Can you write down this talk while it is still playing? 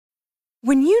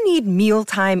When you need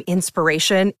mealtime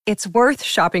inspiration, it's worth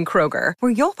shopping Kroger,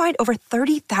 where you'll find over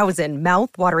 30,000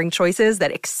 mouth-watering choices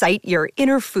that excite your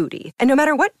inner foodie. And no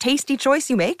matter what tasty choice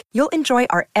you make, you'll enjoy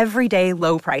our everyday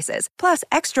low prices, plus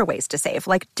extra ways to save,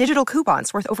 like digital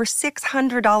coupons worth over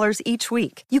 $600 each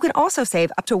week. You can also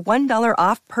save up to $1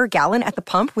 off per gallon at the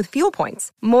pump with fuel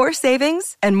points. More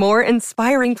savings and more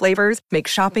inspiring flavors make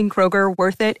shopping Kroger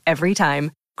worth it every time.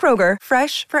 Kroger,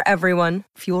 fresh for everyone.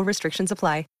 Fuel restrictions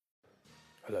apply.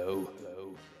 Hello.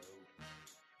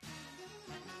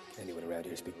 Anyone around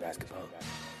here speak basketball?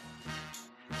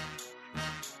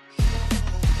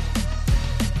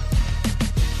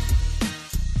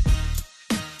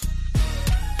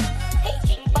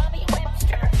 Paging Bobby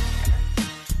Webster.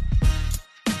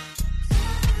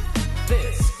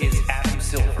 This is Adam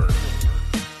Silver.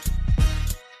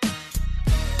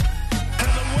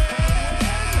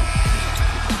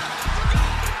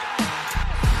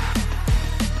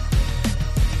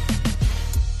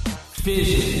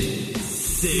 Vision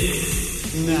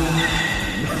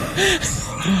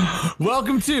 6-9.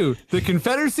 Welcome to the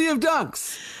Confederacy of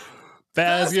Dunks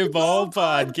Basketball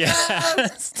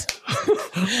Podcast.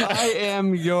 I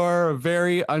am your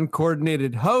very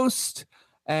uncoordinated host,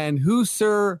 and who,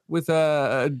 sir, with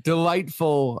a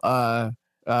delightful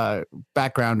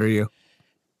background are you?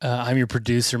 I'm your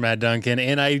producer, Matt Duncan,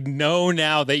 and I know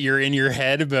now that you're in your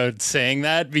head about saying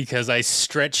that because I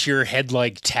stretch your head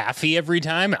like taffy every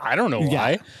time. I don't know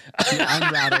why. Yeah,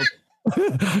 I'm rattled.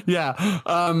 Yeah.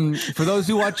 For those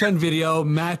who watch on video,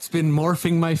 Matt's been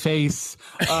morphing my face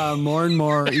more and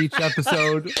more each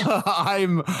episode.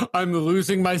 I'm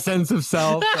losing my sense of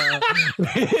self.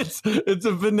 It's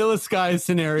a Vanilla Sky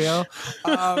scenario.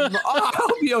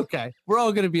 I'll be okay. We're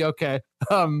all gonna be okay.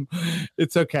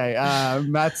 It's okay.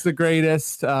 Matt's the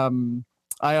greatest.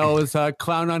 I always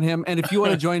clown on him. And if you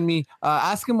want to join me,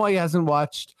 ask him why he hasn't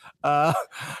watched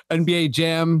NBA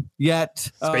Jam yet.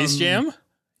 Space Jam?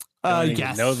 I don't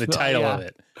yes. even know the title of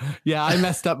it. Yeah, I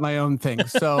messed up my own thing.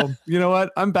 So you know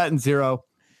what? I'm batting zero.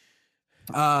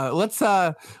 Let's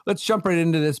jump right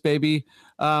into this, baby.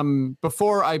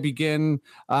 Before I begin,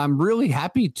 I'm really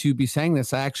happy to be saying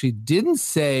this. I actually didn't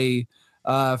say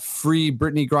free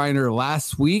Brittany Griner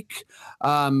last week,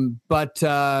 but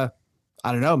I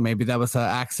don't know. Maybe that was an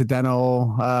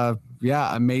accidental,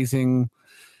 amazing,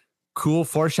 cool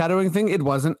foreshadowing thing. It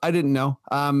wasn't. I didn't know.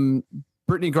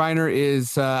 Brittany Griner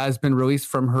has been released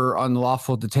from her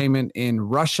unlawful detainment in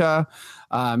Russia.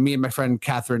 Me and my friend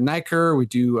Catherine Niker, we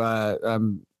do our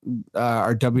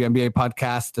WNBA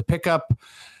podcast, The Pickup.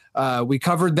 We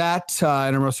covered that in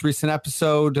our most recent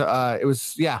episode.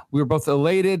 We were both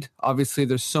elated. Obviously,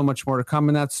 there's so much more to come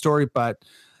in that story, but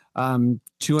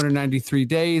 293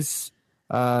 days.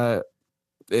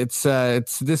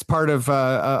 It's this part of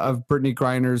Brittany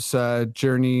Griner's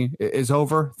journey is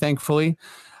over, thankfully.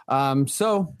 I won't be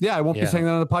saying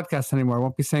that on the podcast anymore. I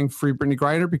won't be saying free Brittany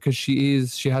Griner because she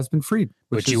has been freed.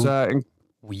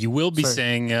 You will be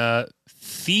saying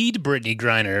feed Brittany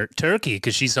Griner turkey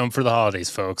because she's home for the holidays,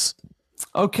 folks.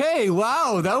 Okay,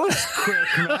 wow, that was quick,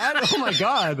 Matt. Oh my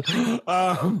God.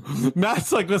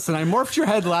 Matt's like, listen, I morphed your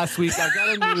head last week. I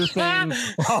got a new thing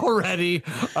already.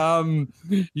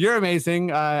 You're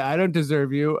amazing. I don't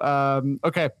deserve you.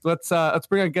 Okay, let's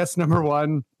bring on guest number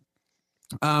one.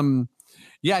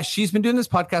 Yeah, she's been doing this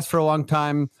podcast for a long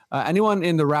time. Anyone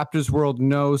in the Raptors world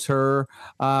knows her.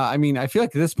 I feel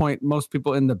like at this point, most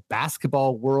people in the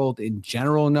basketball world in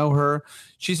general know her.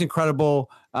 She's incredible.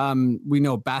 We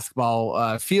know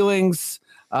basketball feelings.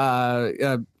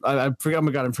 I'm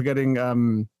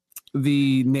forgetting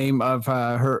the name of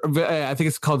her. I think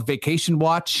it's called Vacation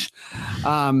Watch.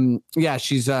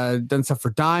 She's done stuff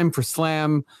for Dime, for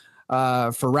Slam,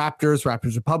 for Raptors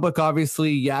Republic,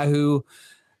 obviously, Yahoo.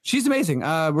 She's amazing.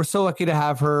 We're so lucky to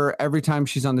have her every time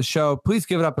she's on the show. Please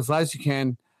give it up as loud as you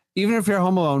can, even if you're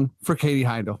home alone, for Katie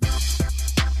Heindel.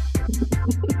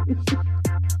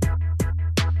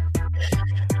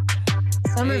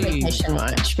 Summer Vacation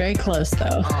Watch. Very close,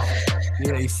 though. Oh,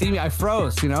 yeah, you see me? I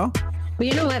froze, you know? Well,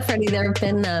 you know what, Freddie? There have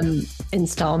been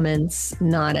installments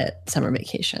not at Summer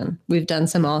Vacation. We've done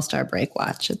some All-Star Break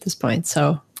Watch at this point,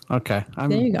 so okay.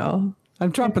 There you go. I'm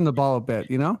dropping the ball a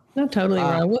bit, you know? No, totally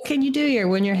wrong. What can you do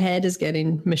when your head is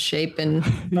getting misshapen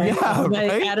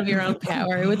out of your own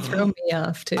power? It would throw me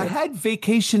off, too. I had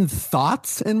vacation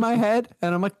thoughts in my head,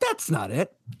 and I'm like, that's not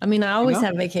it. I mean, I always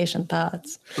have vacation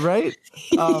thoughts. Right?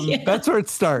 That's where it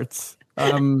starts.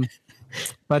 Thanks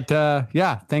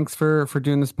for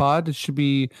doing this pod. It should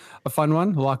be a fun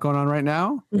one. A lot going on right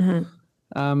now.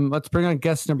 Mm-hmm. Let's bring on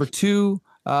guest number two.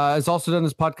 Has also done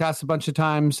this podcast a bunch of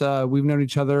times. We've known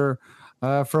each other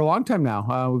for a long time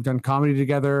now. We've done comedy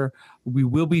together. We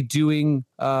will be doing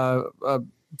a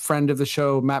friend of the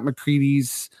show, Matt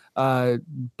McCready's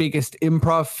biggest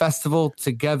improv festival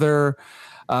together.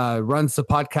 Runs the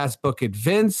podcast Book It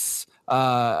Vince.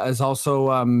 Is also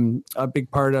a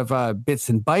big part of Bits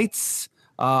and Bytes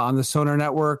on the Sonar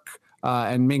Network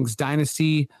and Ming's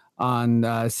Dynasty on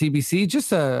CBC.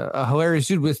 Just a hilarious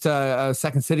dude with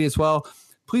Second City as well.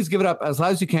 Please give it up as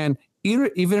loud as you can, even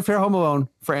if you're home alone,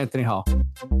 for Anthony Hall.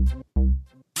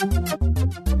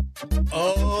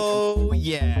 Oh,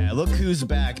 yeah. Look who's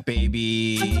back,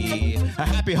 baby. A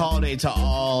happy holiday to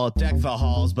all. Deck the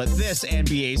halls. But this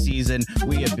NBA season,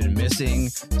 we have been missing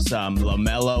some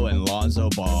LaMelo and Lonzo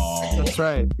Ball. That's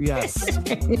right. Yes.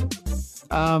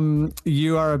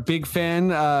 You are a big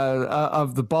fan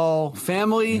of the Ball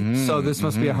family, so this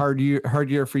must be a hard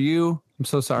year for you. I'm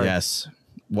so sorry. Yes.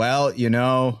 Well,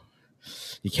 you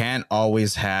can't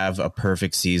always have a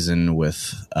perfect season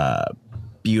with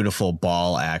beautiful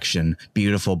ball action,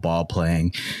 beautiful ball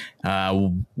playing.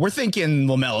 We're thinking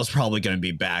LaMelo's probably going to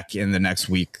be back in the next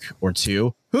week or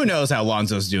two. Who knows how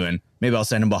Lonzo's doing? Maybe I'll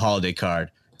send him a holiday card.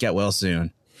 Get well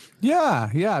soon. Yeah.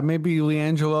 Maybe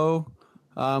LiAngelo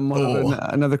will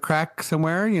have another crack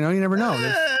somewhere. You never know.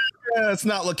 It's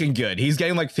not looking good. He's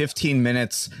getting like 15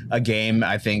 minutes a game,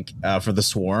 I think, for the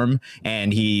Swarm,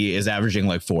 and he is averaging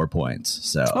like 4 points.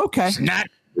 So it's not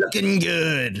looking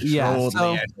good. Yeah.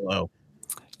 So,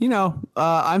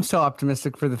 I'm still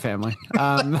optimistic for the family.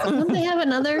 Don't they have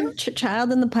another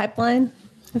child in the pipeline?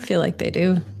 I feel like they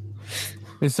do.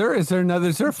 Is there a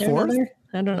fourth?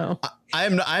 I don't know.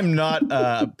 I'm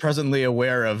not presently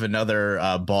aware of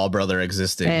another Ball brother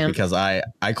existing because I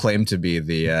claim to be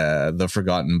the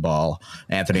forgotten Ball,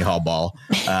 Anthony Hall Ball.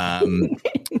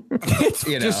 It's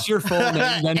just your full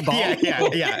name, then Ball.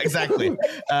 Yeah, exactly.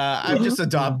 I've just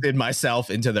adopted myself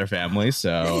into their family,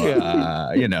 so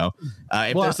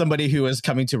if there's somebody who is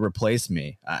coming to replace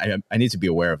me, I need to be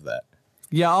aware of that.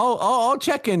 Yeah, I'll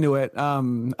check into it.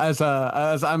 As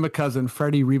I'm a cousin,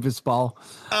 Freddie Rivas Ball.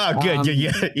 Oh, good.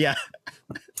 Yeah.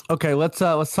 Okay, let's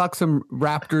talk some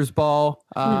Raptors ball.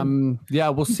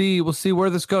 We'll see where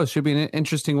this goes. Should be an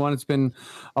interesting one. It's been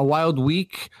a wild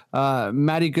week.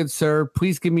 Maddie, good sir,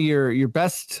 please give me your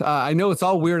best. I know it's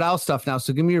all Weird Al stuff now,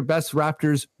 so give me your best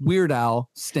Raptors Weird Al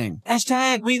sting.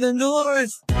 # We the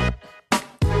North.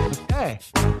 Okay.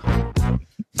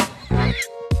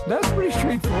 That's pretty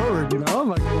straightforward, I'm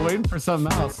like waiting for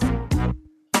something else.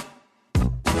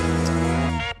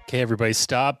 Okay, everybody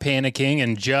stop panicking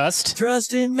and just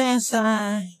Trust in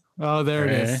Masai. Oh, there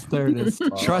it is.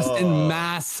 Trust in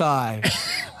Masai.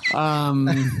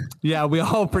 We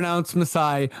all pronounce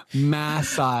Masai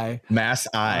Masai.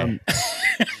 Masai.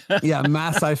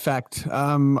 Masai effect.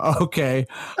 Okay.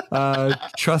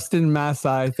 Trust in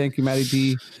Masai. Thank you, Maddie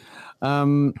B.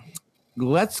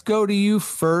 Let's go to you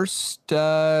first,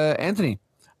 Anthony.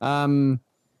 You're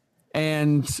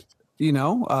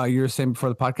saying before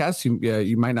the podcast,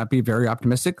 you might not be very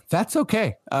optimistic. That's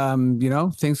okay.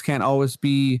 Things can't always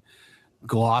be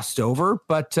glossed over,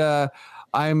 but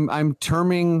I'm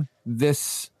terming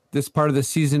this part of the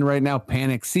season right now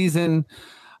panic season.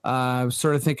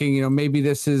 Sort of thinking, maybe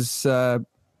this is kind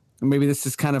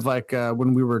of like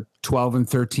when we were 12 and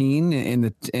 13 in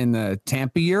the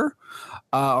Tampa year.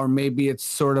 Or maybe it's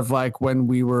sort of like when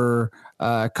we were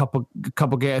a couple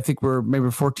games. I think we're maybe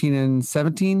 14 and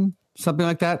 17, something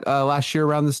like that, last year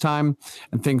around this time,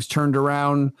 and things turned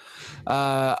around.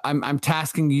 I'm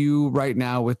tasking you right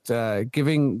now with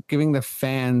giving the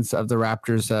fans of the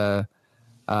Raptors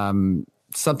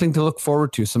something to look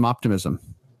forward to, some optimism.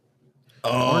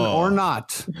 Or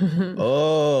not.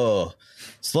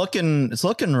 It's looking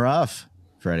rough,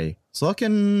 Freddie. It's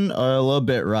looking a little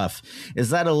bit rough. Is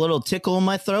that a little tickle in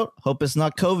my throat? Hope it's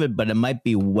not COVID, but it might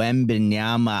be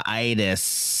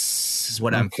Wembanyama-itis is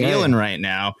what I'm feeling right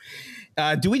now.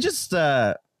 Do we just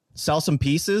sell some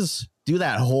pieces, do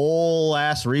that whole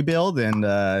ass rebuild and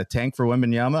tank for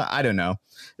Wembanyama? I don't know.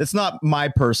 It's not my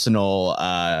personal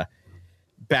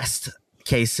best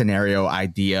case scenario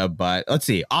idea, but let's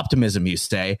see. Optimism, you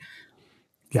say.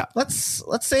 Yeah. Let's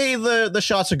say the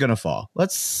shots are gonna fall.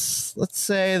 Let's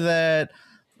say that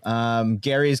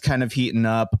Gary's kind of heating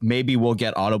up. Maybe we'll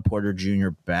get Otto Porter Jr.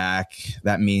 back.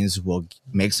 That means we'll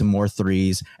make some more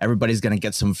threes. Everybody's gonna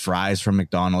get some fries from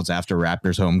McDonald's after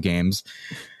Raptors home games.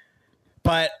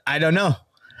 But I don't know.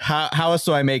 How else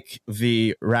do I make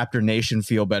the Raptor Nation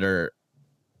feel better?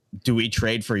 Do we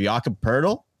trade for Jakob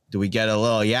Poeltl? Do we get a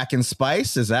little yak and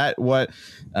spice? Is that what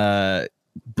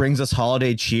brings us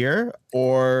holiday cheer?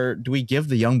 Or do we give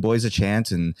the young boys a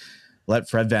chance and let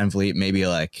Fred VanVleet maybe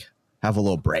like have a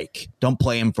little break. Don't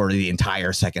play him for the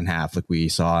entire second half like we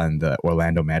saw in the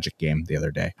Orlando Magic game the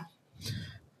other day.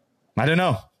 I don't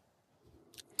know.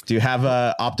 Do you have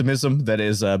optimism that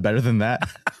is better than that?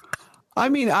 I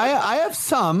mean, I have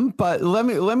some, but let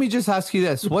me just ask you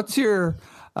this: what's your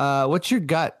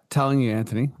gut telling you,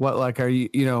 Anthony? What, like, are you,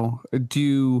 do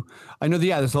you? I know that,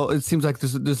 yeah. It seems like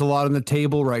there's a lot on the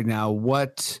table right now.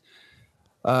 What,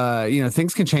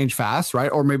 things can change fast,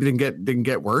 right? Or maybe they can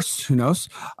get worse. Who knows?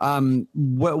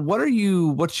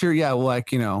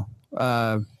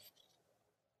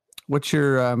 What's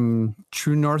your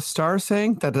true North Star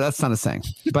saying? That's not a saying,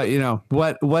 but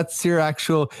what's your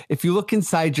actual, if you look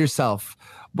inside yourself,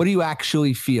 what do you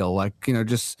actually feel like?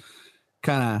 Just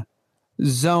kind of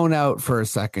zone out for a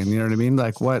second. You know what I mean?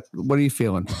 Like what are you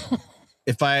feeling?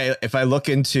 If I look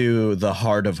into the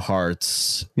heart of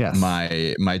hearts, yes,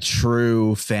 my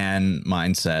true fan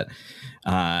mindset,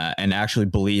 and actually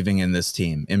believing in this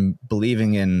team and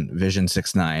believing in Vision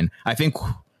 6-9, I think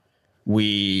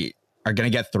we are going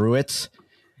to get through it.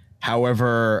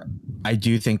 However, I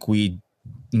do think we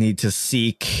need to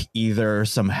seek either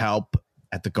some help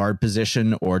at the guard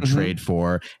position or trade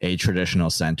for a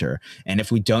traditional center. And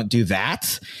if we don't do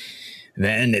that,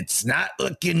 then it's not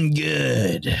looking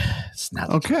good. It's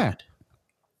not looking good.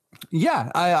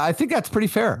 Yeah, I think that's pretty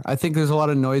fair. I think there's a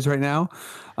lot of noise right now.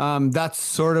 That's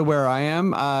sort of where I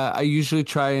am. I usually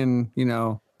try and,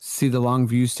 see the long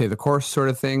view, stay the course sort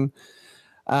of thing.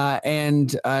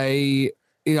 And I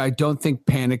don't think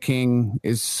panicking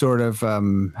is sort of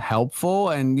helpful.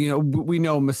 And, we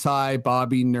know Masai,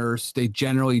 Bobby, Nurse, they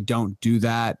generally don't do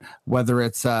that, whether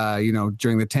it's,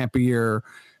 during the Tampa year,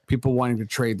 people wanting to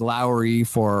trade Lowry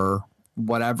for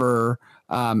whatever,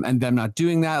 and them not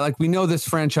doing that. Like, we know this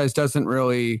franchise doesn't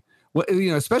really,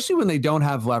 especially when they don't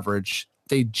have leverage,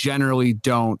 they generally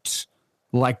don't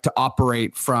like to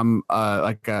operate from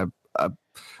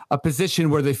a position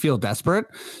where they feel desperate.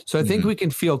 So I think we can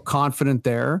feel confident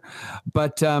there.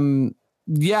 But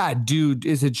yeah, dude,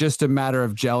 is it just a matter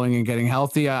of gelling and getting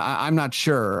healthy? I'm not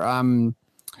sure.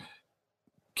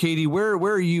 Katie, where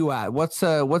are you at? What's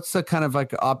a kind of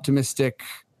like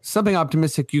something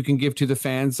optimistic you can give to the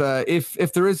fans,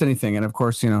 if there is anything? And of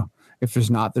course, if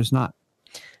there's not, there's not.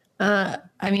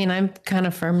 I mean, I'm kind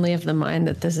of firmly of the mind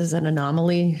that this is an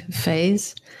anomaly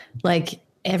phase. Like,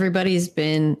 there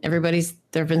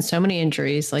have been so many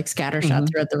injuries, like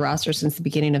scattershot throughout the roster since the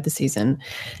beginning of the season.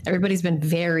 Everybody's been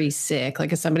very sick.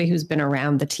 Like, as somebody who's been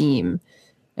around the team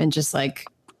and just like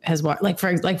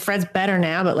Fred's better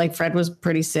now, but like Fred was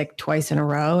pretty sick twice in a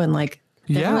row. And like,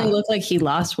 definitely looked like he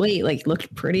lost weight, like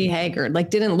looked pretty haggard, like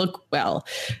didn't look well.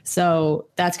 So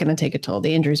that's going to take a toll.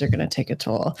 The injuries are going to take a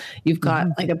toll. You've got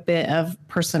like a bit of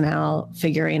personnel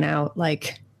figuring out,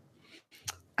 like,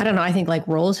 I don't know. I think like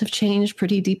roles have changed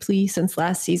pretty deeply since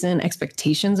last season.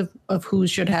 Expectations of who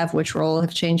should have which role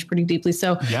have changed pretty deeply.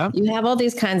 So you have all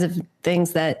these kinds of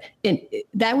things that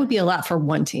would be a lot for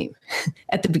one team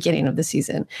at the beginning of the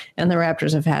season. And the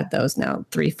Raptors have had those now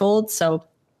threefold. So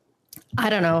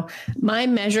I don't know. My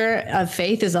measure of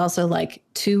faith is also like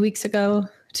 2.5 weeks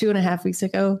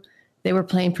ago, they were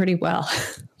playing pretty well.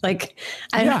 Like,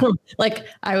 I don't know, like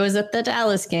I was at the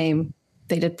Dallas game.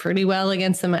 They did pretty well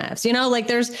against the Mavs. Like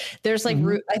there's like,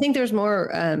 I think there's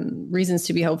more reasons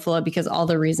to be hopeful, because all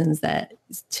the reasons that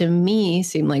to me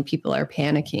seem like people are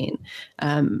panicking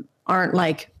aren't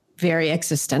like very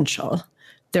existential.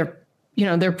 They're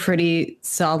pretty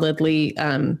solidly,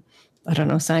 I don't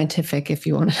know, scientific, if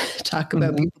you want to talk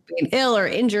about people being ill or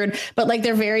injured, but like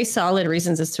they're very solid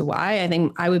reasons as to why. I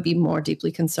think I would be more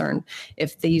deeply concerned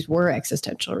if these were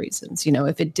existential reasons,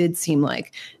 if it did seem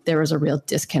like there was a real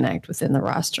disconnect within the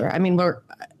roster. I mean,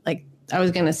 I was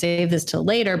going to save this till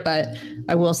later, but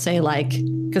I will say, like,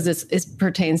 because it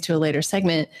pertains to a later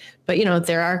segment, but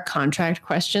there are contract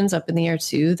questions up in the air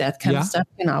too. That kind of stuff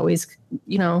can always,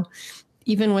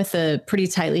 even with a pretty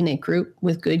tightly knit group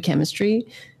with good chemistry,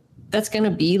 that's going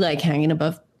to be like hanging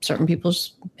above certain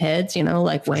people's heads,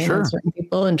 like weighing on certain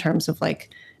people in terms of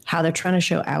like how they're trying to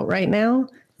show out right now,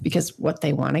 because what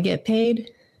they want to get paid,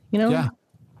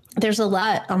 there's a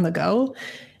lot on the go.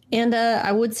 And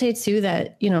I would say too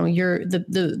that, you're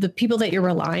the people that you're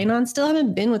relying on still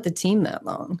haven't been with the team that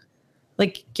long.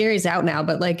 Like, Gary's out now,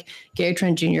 but like Gary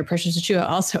Trent Jr., Precious Achiuwa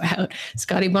also out,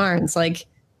 Scotty Barnes, like,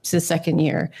 it's his second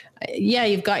year. Yeah,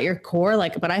 you've got your core,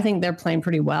 but I think they're playing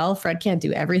pretty well. Fred can't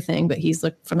do everything, but he's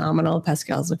looked phenomenal.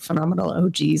 Pascal's looked phenomenal.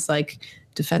 OG's like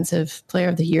defensive player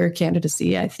of the year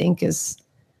candidacy, I think, is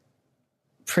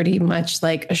pretty much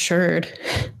like assured.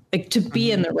 Like, to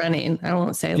be in the running. I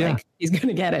won't say like he's going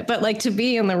to get it, but like to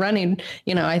be in the running,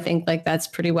 I think like that's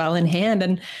pretty well in hand.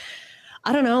 And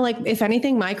I don't know. Like, if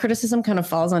anything, my criticism kind of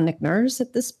falls on Nick Nurse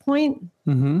at this point.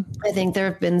 I think there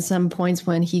have been some points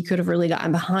when he could have really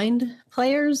gotten behind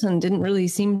players and didn't really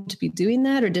seem to be doing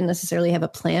that, or didn't necessarily have a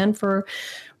plan for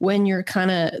when you're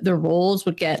kind of the roles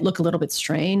would look a little bit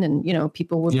strained, and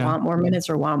people would want more minutes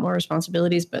or want more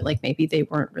responsibilities, but like maybe they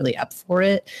weren't really up for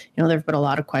it. There've been a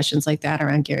lot of questions like that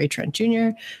around Gary Trent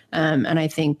Jr. And I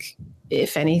think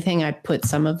if anything, I'd put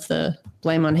some of the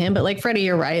blame on him. But like Freddie,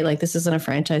 you're right. Like, this isn't a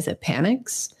franchise that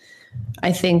panics.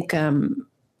 I think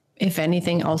if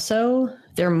anything, also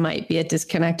there might be a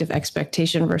disconnect of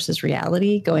expectation versus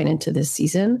reality going into this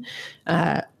season.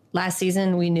 Last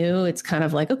season, we knew it's kind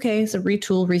of like, okay, it's a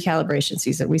retool, recalibration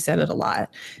season. We said it a lot.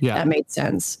 Yeah. That made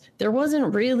sense. There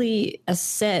wasn't really a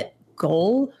set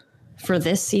goal for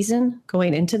this season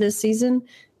going into this season.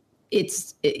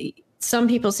 Some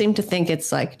people seem to think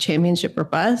it's like championship or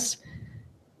bust.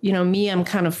 Me, I'm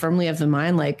kind of firmly of the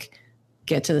mind, like,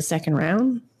 get to the second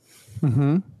round.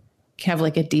 Have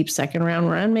like a deep second round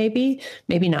run, maybe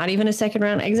not even a second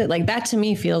round exit. Like, that to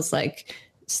me feels like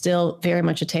still very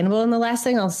much attainable. And the last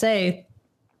thing I'll say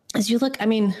is you look at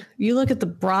the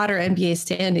broader NBA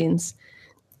standings,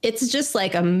 it's just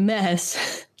like a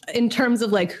mess in terms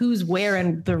of like who's where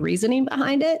and the reasoning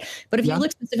behind it. But if you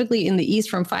look specifically in the East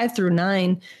from 5 through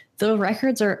 9, the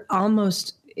records are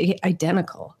almost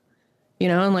identical.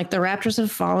 And like the Raptors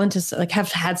have fallen to like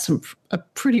have had a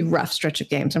pretty rough stretch of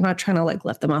games. I'm not trying to like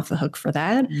let them off the hook for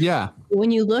that. Yeah.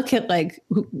 When you look at like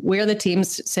where the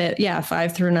teams sit,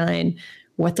 5 through 9,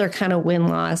 what their kind of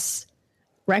win-loss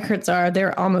records are,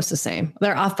 they're almost the same.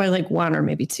 They're off by like 1 or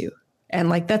maybe 2. And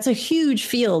like, that's a huge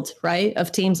field, right,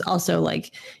 of teams also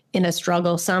like in a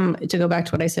struggle. Some, to go back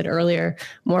to what I said earlier,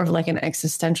 more of like an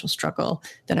existential struggle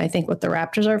than I think what the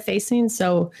Raptors are facing.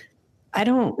 So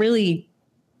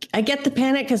I get the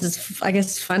panic because it's, I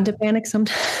guess, fun to panic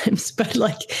sometimes. But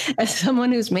like, as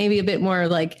someone who's maybe a bit more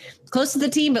like close to the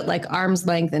team, but like arm's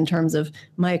length in terms of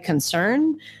my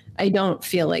concern, I don't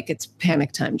feel like it's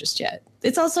panic time just yet.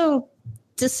 It's also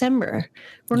December.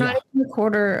 We're not even a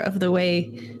quarter of the way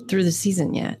through the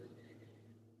season yet.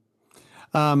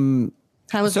 How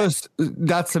was that?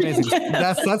 That's amazing.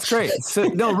 That's great. So,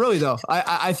 no, really though,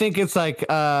 I think it's like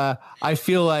I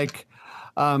feel like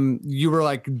you were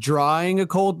like drawing a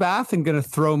cold bath and gonna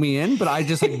throw me in, but I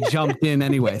just like jumped in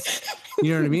anyways.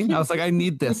 You know what I mean? I was like, I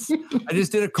need this. I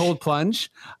just did a cold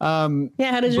plunge. How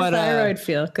does your thyroid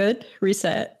feel? Good?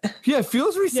 Reset. Yeah, it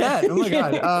feels reset. Oh my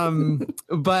God.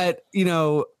 But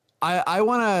I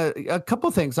want to, a couple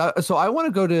things. So I want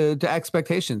to go to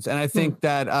expectations. And I think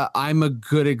that I'm a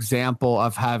good example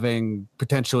of having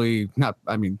potentially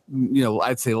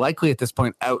I'd say likely at this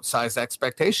point, outsized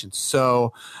expectations.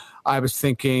 So I was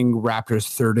thinking Raptors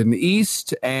 3rd in the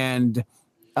East. And,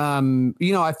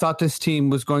 I thought this team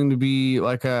was going to be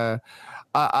like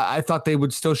I thought they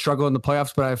would still struggle in the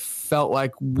playoffs, but I felt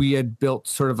like we had built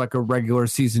sort of like a regular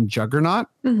season juggernaut.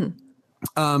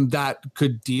 That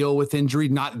could deal with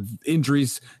not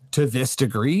injuries to this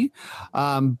degree.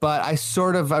 But I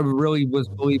really was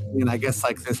believing in, I guess,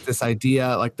 like this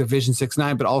idea, like the Vision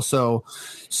 6-9, but also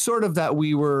sort of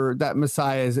that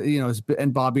Messiah is,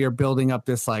 and Bobby are building up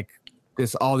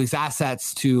all these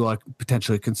assets to like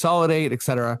potentially consolidate, et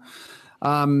cetera.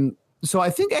 So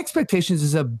I think expectations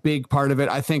is a big part of it.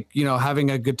 I think, having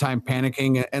a good time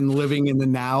panicking and living in the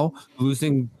now,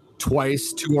 losing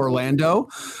twice to Orlando,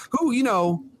 who,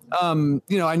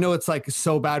 I know it's like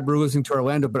so bad we're losing to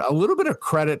Orlando, but a little bit of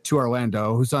credit to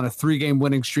Orlando, who's on a 3-game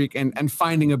winning streak and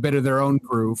finding a bit of their own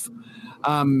groove.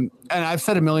 And I've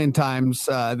said a million times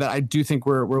that I do think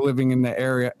we're living in the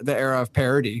era of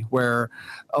parity, where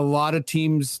a lot of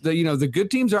teams, the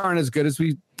good teams aren't as good as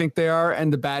we think they are,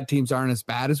 and the bad teams aren't as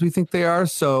bad as we think they are.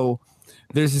 So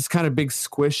there's this kind of big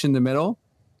squish in the middle.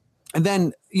 And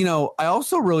then, I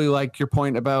also really like your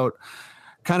point about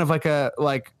kind of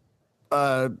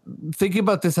thinking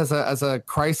about this as a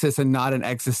crisis and not an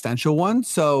existential one.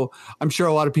 So I'm sure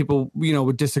a lot of people,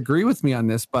 would disagree with me on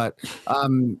this, but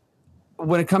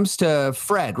when it comes to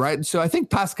Fred, right? So I think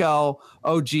Pascal,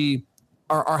 OG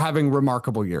are having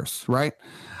remarkable years, right?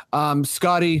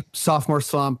 Scotty, sophomore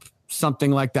slump,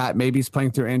 something like that. Maybe he's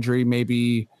playing through injury.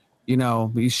 Maybe,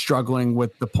 he's struggling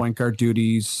with the point guard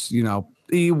duties,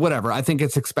 whatever. I think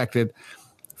it's expected.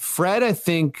 Fred, I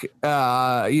think,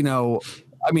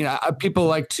 people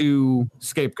like to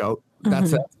scapegoat.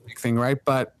 That's a big thing, right?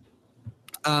 But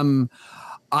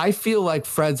I feel like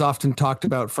Fred's often talked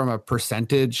about from a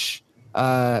percentage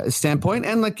standpoint,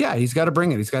 and he's got to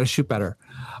bring it. He's got to shoot better.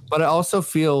 But I also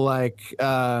feel like,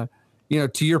 to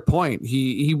your point,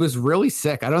 he was really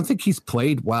sick. I don't think he's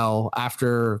played well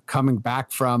after coming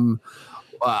back from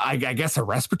I guess a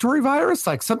respiratory virus,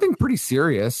 like something pretty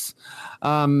serious.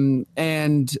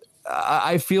 And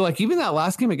I feel like even that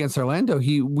last game against Orlando,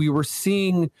 we were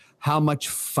seeing how much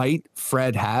fight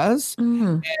Fred has.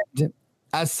 And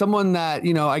as someone that,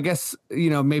 I guess,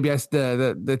 maybe as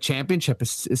the championship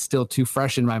is still too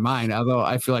fresh in my mind, although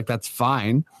I feel like that's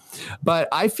fine. But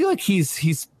I feel like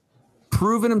he's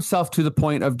proven himself to the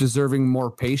point of deserving more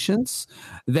patience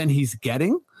than he's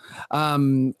getting.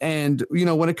 And,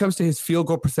 when it comes to his field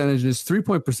goal percentage and his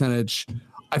 3-point percentage,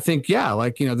 I think,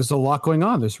 there's a lot going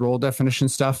on. There's role definition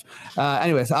stuff.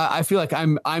 Anyways, I feel like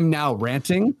I'm now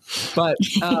ranting, but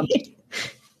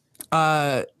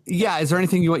is there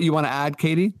anything you want to add,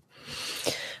 Katie?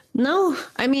 No,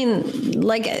 I mean,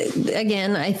 like,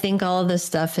 again, I think all of this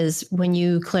stuff is when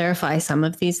you clarify some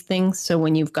of these things. So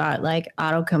when you've got like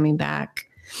Otto coming back,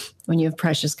 when you have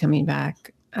Precious coming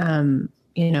back,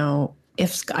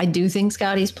 if I do think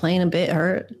Scotty's playing a bit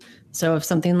hurt. So if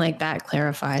something like that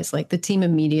clarifies, like the team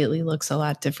immediately looks a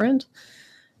lot different.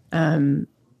 I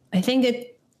think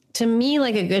to me,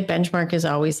 like a good benchmark is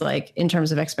always like in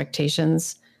terms of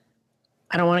expectations.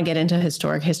 I don't want to get into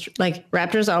historic history. Like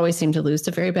Raptors always seem to lose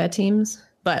to very bad teams,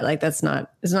 but like it's not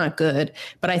good.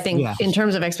 But I think in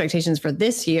terms of expectations for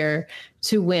this year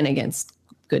to win against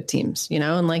good teams,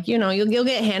 and like, you'll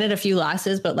get handed a few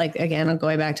losses, but like, again, I'm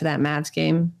going back to that Mavs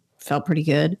game, felt pretty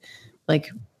good. Like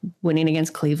winning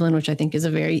against Cleveland, which I think is a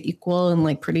very equal and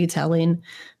like pretty telling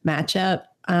matchup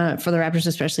for the Raptors,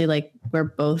 especially like where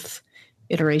both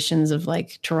iterations of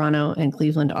like Toronto and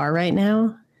Cleveland are right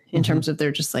now in terms of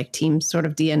their just like team sort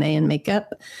of DNA and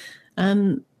makeup.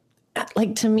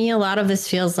 Like to me, a lot of this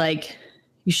feels like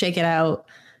you shake it out,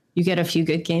 you get a few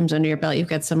good games under your belt, you've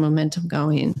got some momentum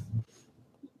going.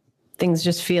 Things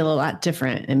just feel a lot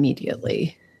different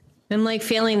immediately. And like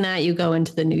failing that, you go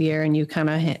into the new year and you kind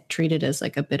of treat it as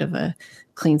like a bit of a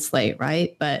clean slate,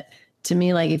 right? But to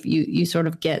me, like if you sort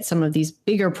of get some of these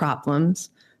bigger problems,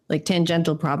 like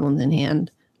tangential problems in hand,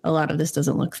 a lot of this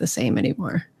doesn't look the same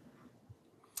anymore.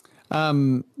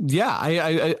 I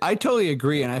totally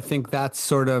agree. And I think that's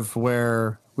sort of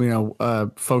where,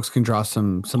 folks can draw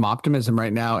some optimism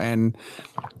right now. And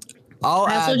I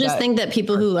also just think that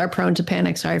people who are prone to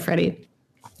panic, sorry, Freddie,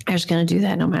 are just going to do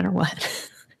that no matter what.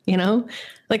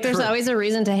 Like there's always a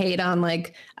reason to hate on,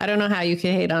 like, I don't know how you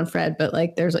can hate on Fred, but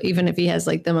like there's, even if he has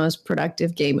like the most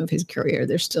productive game of his career,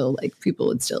 there's still like people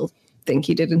would still think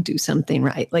he didn't do something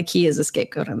right. Like he is a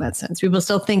scapegoat in that sense. People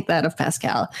still think that of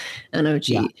Pascal and OG.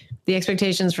 Yeah. The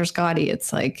expectations for Scotty,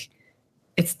 it's like,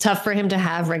 it's tough for him to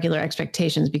have regular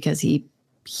expectations because he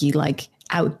like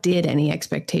outdid any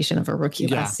expectation of a rookie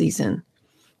last season.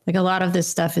 Like a lot of this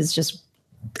stuff is just,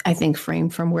 I think,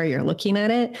 framed from where you're looking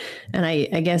at it. And I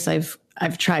guess I've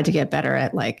tried to get better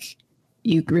at like,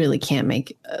 you really can't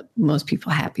make most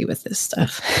people happy with this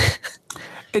stuff.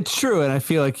 It's true. And I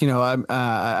feel like,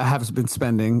 I have been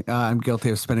spending, I'm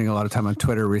guilty of spending a lot of time on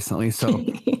Twitter recently. So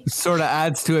sort of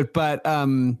adds to it. But, I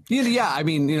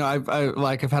mean, I've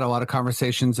had a lot of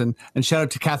conversations and shout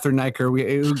out to Catherine Niker,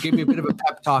 who gave me a bit of a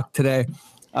pep talk today.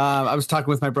 I was talking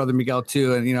with my brother Miguel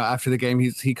too, and after the game,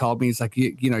 he called me. He's like,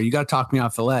 you got to talk me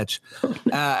off the ledge,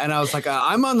 and I was like,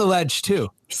 I'm on the ledge too.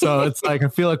 So it's like I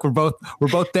feel like we're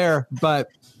both there. But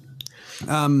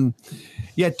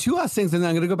two last things, and then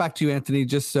I'm going to go back to you, Anthony,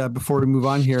 just before we move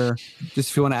on here, just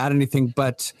if you want to add anything.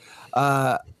 But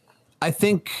I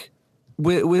think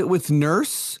with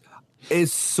Nurse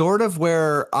is sort of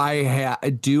where I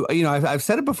do, I've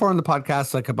said it before on the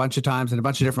podcast, like a bunch of times in a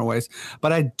bunch of different ways,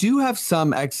 but I do have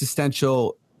some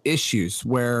existential issues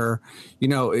where,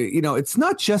 it's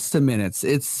not just the minutes,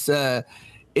 it's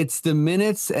the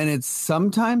minutes, and it's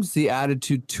sometimes the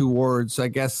attitude towards, I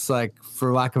guess, like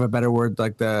for lack of a better word,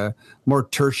 like the more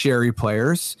tertiary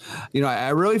players. I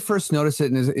really first noticed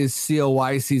it in his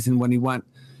COY season when he went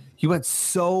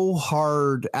so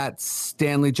hard at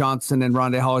Stanley Johnson and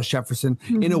Rondé Hollis-Jefferson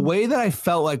in a way that I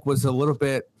felt like was a little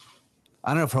bit,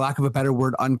 I don't know, for lack of a better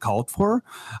word, uncalled for.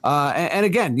 And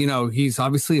again, he's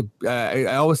obviously, I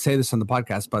always say this on the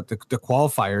podcast, but the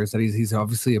qualifier is that he's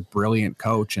obviously a brilliant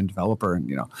coach and developer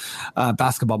and,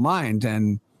 basketball mind.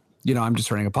 And, I'm just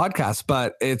running a podcast,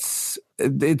 but it's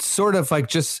sort of like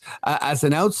just as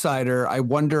an outsider, I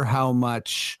wonder how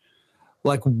much,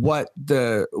 like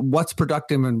what's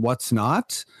productive and what's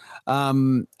not.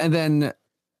 And then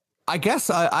I guess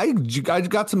I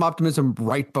got some optimism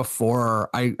right before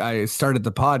I started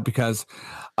the pod because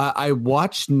I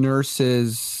watched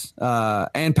Nurse's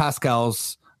and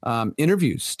Pascal's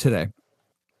interviews today.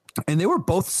 And they were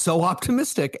both so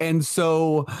optimistic and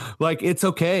so like, it's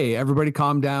okay. Everybody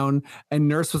calm down. And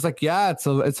Nurse was like, yeah, it's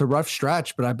a rough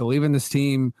stretch, but I believe in this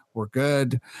team. We're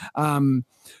good.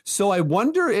 So I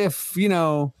wonder if,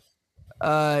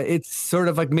 it's sort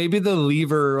of like maybe the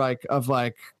lever of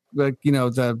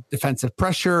the defensive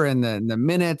pressure and the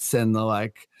minutes and the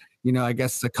I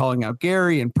guess the calling out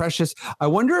Gary and Precious. I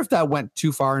wonder if that went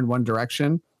too far in one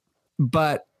direction,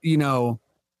 but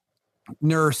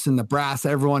Nurse and the brass,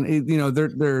 everyone,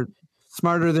 they're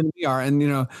smarter than we are,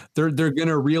 and they're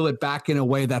gonna reel it back in a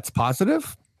way that's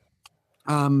positive.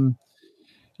 We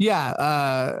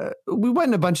went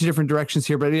in a bunch of different directions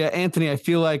here, but yeah, Anthony, I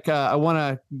feel like I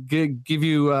want to give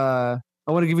you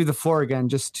the floor again,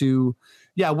 just to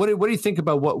what do you think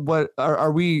about what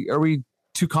are we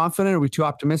too confident? Are we too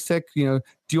optimistic? Do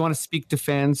you want to speak to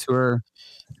fans who are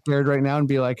scared right now and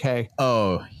be like, hey?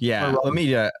 Oh yeah, let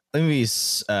me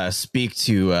speak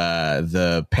to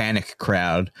the panic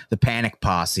crowd, the panic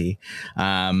posse.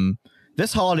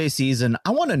 This holiday season,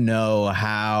 I want to know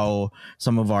how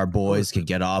some of our boys can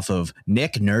get off of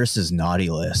Nick Nurse's naughty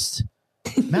list.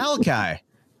 Malachi,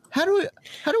 how do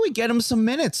we get him some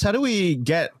minutes? How do we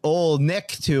get old Nick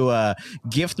to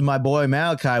gift my boy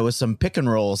Malachi with some pick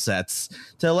and roll sets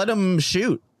to let him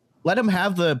shoot? Let him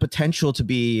have the potential to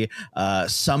be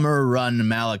summer run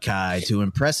Malachi to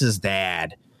impress his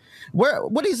dad.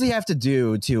 What does he have to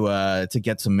do to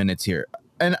get some minutes here?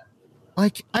 And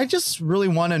I just really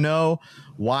want to know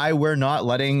why we're not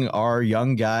letting our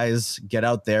young guys get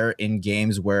out there in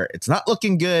games where it's not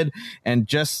looking good and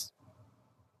just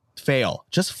fail,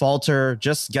 just falter,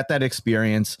 just get that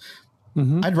experience.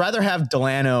 Mm-hmm. I'd rather have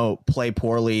Delano play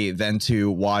poorly than to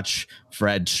watch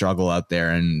Fred struggle out there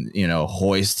and,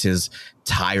 hoist his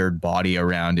tired body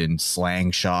around in slang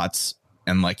shots.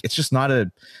 And it's not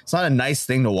a nice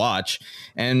thing to watch.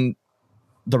 And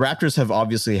the Raptors have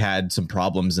obviously had some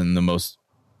problems in the most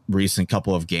recent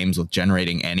couple of games with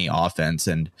generating any offense.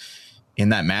 And in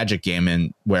that Magic game,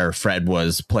 and where Fred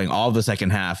was playing all of the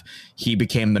second half, he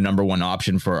became the number one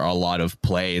option for a lot of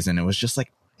plays. And it was just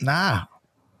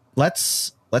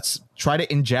let's try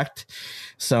to inject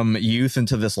some youth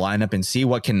into this lineup and see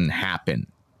what can happen.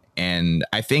 And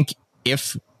I think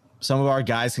if some of our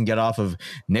guys can get off of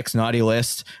Nick's naughty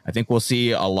list, I think we'll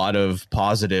see a lot of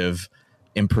positive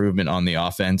improvement on the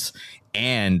offense,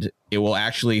 and it will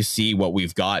actually see what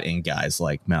we've got in guys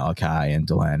like Malachi and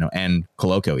Delano and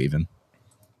Coloco even.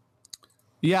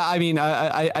 Yeah, I mean,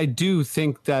 I do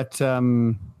think that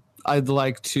I'd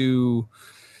like to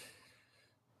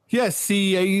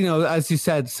see, as you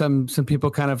said, some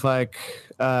people kind of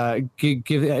be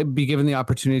given the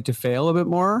opportunity to fail a bit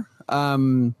more.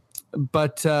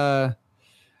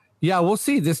 We'll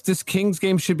see. This Kings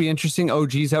game should be interesting.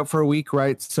 OG's out for a week,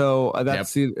 right? So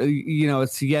that's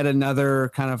it's yet another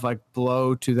kind of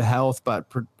blow to the health, but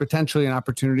potentially an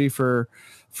opportunity for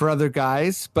other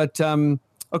guys. But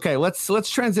okay, let's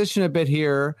transition a bit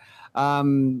here.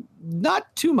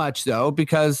 Not too much though,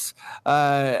 because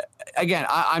again,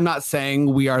 I'm not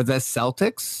saying we are the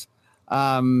Celtics,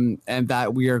 and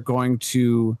that we are going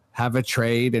to have a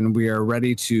trade and we are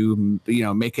ready to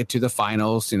make it to the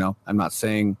finals. I'm not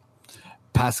saying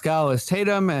Pascal is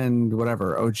Tatum and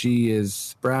whatever OG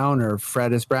is Brown or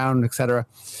Fred is Brown, etc.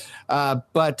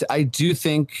 But I do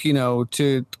think,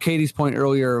 to Katie's point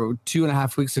earlier,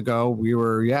 2.5 weeks ago, we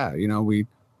were, we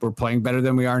were playing better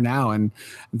than we are now, and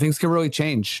things can really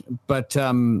change. But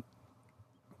I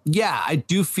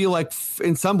do feel like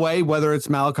in some way, whether it's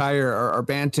Malachi or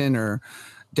Banton or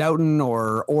Doughton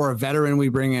or a veteran we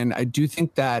bring in, I do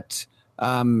think that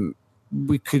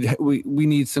we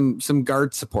need some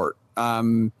guard support.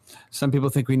 Some people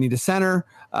think we need a center.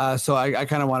 So I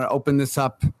kind of want to open this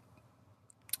up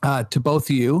to both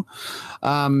of you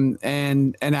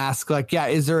and ask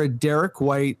is there a Derek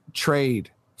White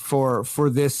trade for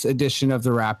this edition of the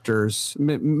Raptors?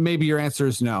 Maybe your answer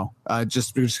is no. We're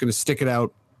just going to stick it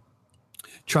out.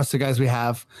 Trust the guys we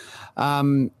have.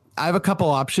 I have a couple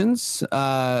options.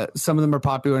 Some of them are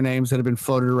popular names that have been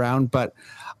floated around, but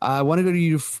I want to go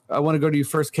to you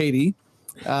first, Katie.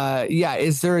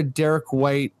 Is there a Derek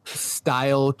White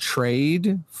style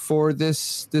trade for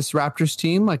this Raptors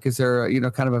team? Is there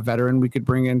kind of a veteran we could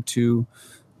bring in to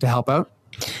help out?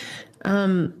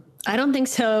 I don't think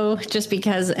so. Just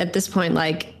because at this point,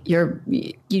 you'd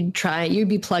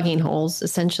be plugging holes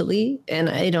essentially, and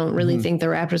I don't really think the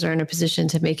Raptors are in a position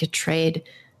to make a trade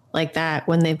like that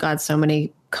when they've got so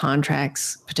many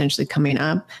contracts potentially coming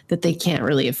up that they can't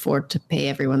really afford to pay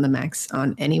everyone the max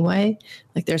on anyway.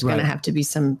 There's going to have to be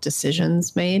some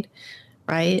decisions made,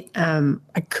 right?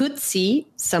 I could see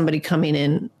somebody coming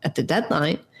in at the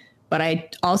deadline, but I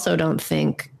also don't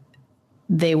think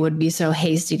they would be so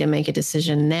hasty to make a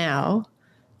decision now.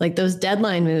 Like those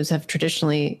deadline moves have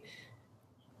traditionally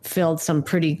filled some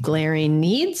pretty glaring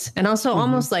needs and also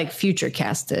almost like future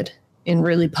casted in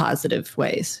really positive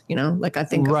ways, you know, like I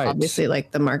think of obviously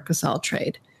like the Marc Gasol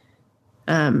trade.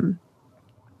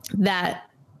 That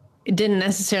it didn't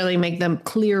necessarily make them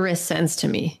clearest sense to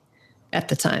me at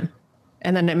the time.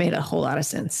 And then it made a whole lot of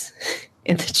sense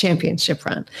in the championship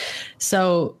run.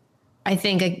 So I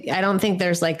don't think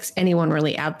there's like anyone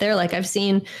really out there. Like I've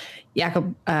seen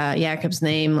Jakob's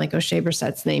name, like O'Shea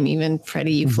Brissett's name, even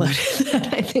Freddie, you floated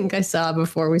that I think I saw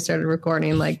before we started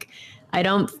recording. Like, I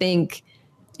don't think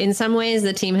in some ways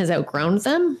the team has outgrown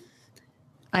them.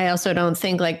 I also don't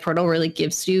think like Pirtle really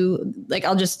gives you, like,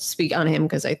 I'll just speak on him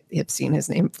because I have seen his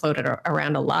name floated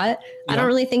around a lot. Yeah. I don't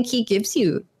really think he gives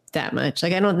you that much.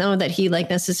 Like, I don't know that he like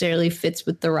necessarily fits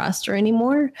with the roster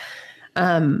anymore.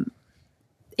 And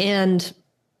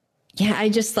yeah, I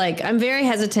just like, I'm very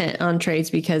hesitant on trades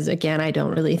because again, I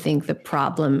don't really think the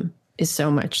problem is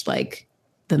so much like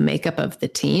the makeup of the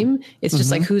team. It's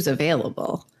just like who's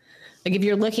available. Like if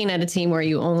you're looking at a team where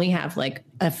you only have like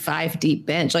a 5 deep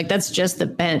bench, like that's just the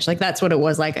bench. Like that's what it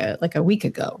was like a week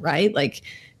ago, right? Like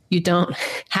you don't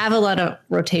have a lot of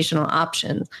rotational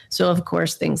options. So of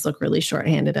course things look really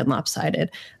shorthanded and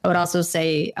lopsided. I would also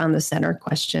say on the center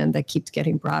question that keeps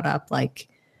getting brought up, like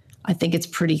I think it's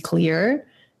pretty clear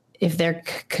if they're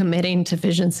committing to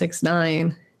Vision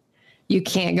 6-9, you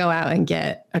can't go out and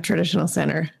get a traditional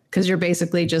center. Because you're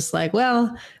basically just like,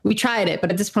 well, we tried it. But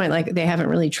at this point, like they haven't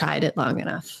really tried it long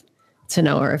enough to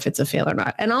know or if it's a fail or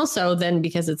not. And also then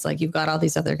because it's like you've got all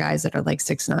these other guys that are like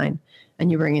 6'9",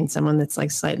 and you bring in someone that's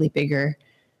like slightly bigger,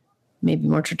 maybe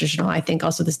more traditional. I think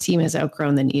also this team has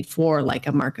outgrown the need for like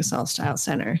a Marc Gasol style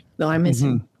center, though I miss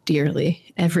him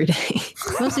dearly every day.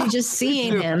 Mostly just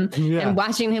seeing him and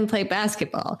watching him play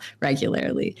basketball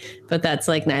regularly. But that's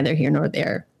like neither here nor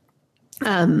there.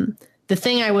 The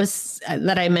thing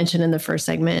that I mentioned in the first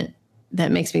segment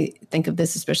that makes me think of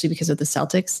this, especially because of the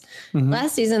Celtics.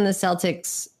 Last season, the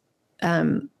Celtics,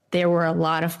 there were a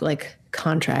lot of like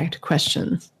contract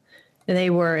questions. They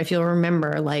were, if you'll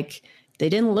remember, like they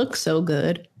didn't look so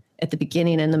good at the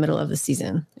beginning and the middle of the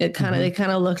season. They kind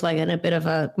of looked like in a bit of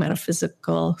a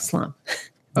metaphysical slump.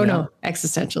 No,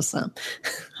 existential slump.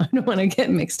 I don't want to get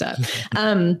mixed up.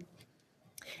 And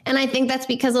I think that's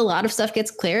because a lot of stuff gets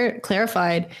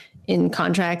clarified in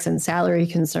contracts and salary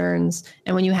concerns.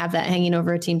 And when you have that hanging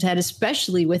over a team's head,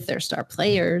 especially with their star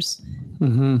players,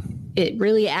 it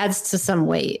really adds to some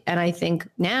weight. And I think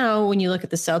now when you look at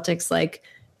the Celtics, like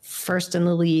first in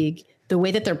the league, the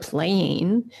way that they're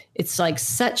playing, it's like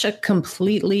such a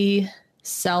completely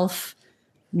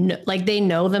like they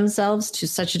know themselves to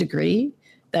such a degree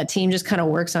that team just kind of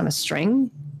works on a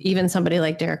string. Even somebody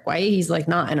like Derek White, he's like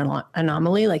not an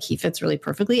anomaly. Like he fits really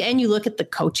perfectly. And you look at the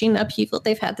coaching upheaval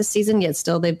they've had this season, yet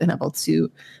still they've been able to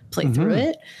play through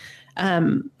it.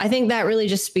 I think that really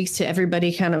just speaks to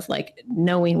everybody kind of like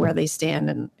knowing where they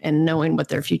stand and knowing what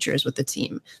their future is with the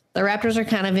team. The Raptors are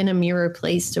kind of in a mirror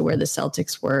place to where the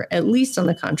Celtics were, at least on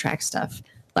the contract stuff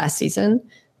last season.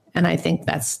 And I think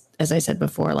that's, as I said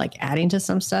before, like adding to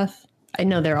some stuff. I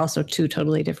know they're also two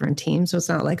totally different teams. So it's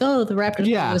not like, oh, the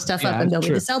Raptors will pull this stuff up and they'll be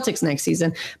the Celtics next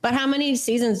season. But how many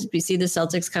seasons do we see the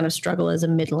Celtics kind of struggle as a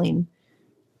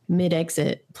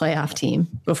mid-exit playoff team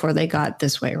before they got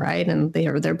this way, right? And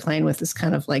they're playing with this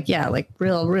kind of like, like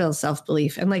real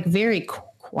self-belief and like very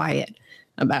quiet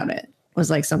about it was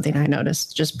like something I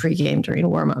noticed just pregame during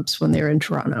warm-ups when they were in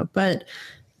Toronto. But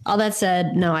all that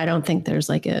said, no, I don't think there's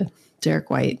like a Derek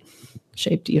White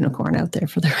shaped unicorn out there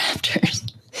for the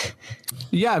Raptors.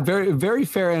 Yeah, very, very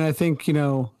fair. And I think,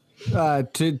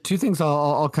 two things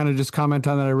I'll kind of just comment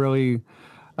on that I really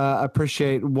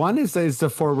appreciate. One is the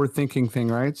forward thinking thing,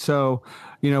 right? So,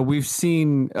 we've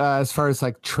seen as far as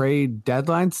like trade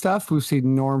deadline stuff, we've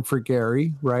seen Norm for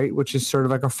Gary, right? Which is sort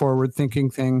of like a forward thinking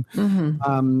thing.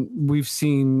 We've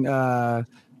seen, us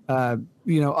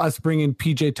bring in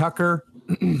PJ Tucker.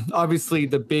 Obviously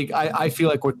the big, I feel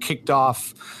like what kicked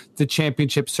off the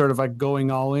championship sort of like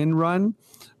going all in run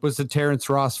was the Terrence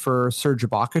Ross for Serge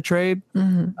Ibaka trade,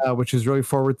 which is really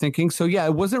forward thinking. So yeah,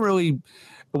 it wasn't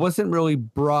really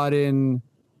brought in.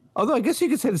 Although I guess you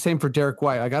could say the same for Derek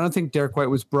White. Like I don't think Derek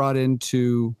White was brought in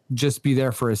to just be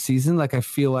there for a season. Like I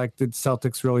feel like the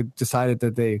Celtics really decided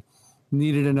that they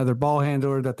needed another ball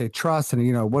handler that they trust, and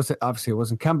it wasn't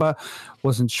Kemba,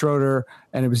 wasn't Schroeder,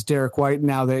 and it was Derek White.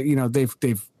 Now that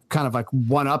they've kind of like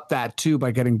one up that too by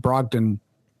getting Brogdon.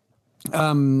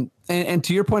 And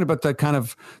to your point about the kind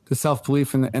of the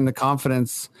self-belief and the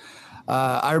confidence,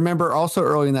 I remember also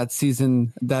early in that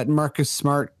season that Marcus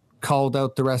Smart called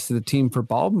out the rest of the team for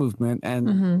ball movement,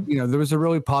 and there was a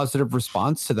really positive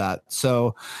response to that.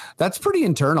 So that's pretty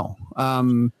internal.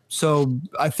 So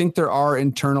I think there are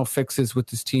internal fixes with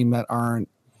this team that aren't,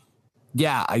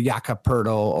 a Yaka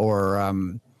Pirtle or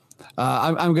I'm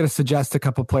going to suggest a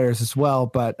couple players as well,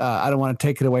 but I don't want to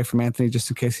take it away from Anthony just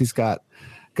in case he's got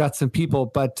some people.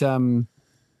 But I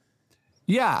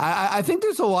think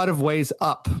there's a lot of ways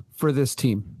up for this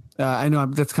team. I know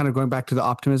that's kind of going back to the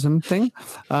optimism thing.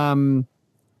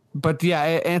 But yeah,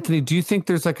 Anthony, do you think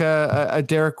there's like a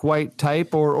Derek White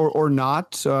type or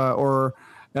not? Or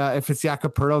if it's Yaka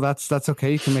Pirtle, that's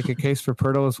okay. You can make a case for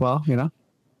Pirtle as well,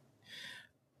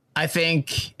 I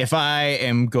think if I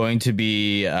am going to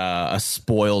be a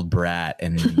spoiled brat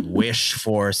and wish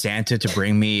for Santa to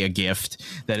bring me a gift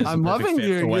that is, I'm loving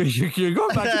you're going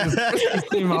back to the Christmas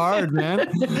theme hard,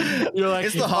 man. You're like,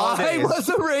 it's the holidays. I was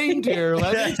a reindeer.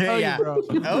 Let me tell you, bro.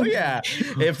 Oh yeah.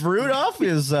 If Rudolph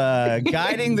is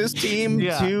guiding this team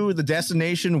to the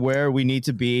destination where we need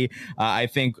to be, I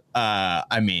think.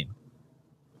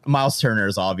 Miles Turner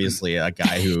is obviously a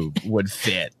guy who would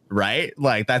fit, right?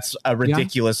 Like that's a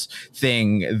ridiculous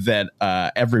thing that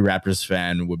every Raptors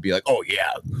fan would be like, oh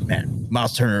yeah, man,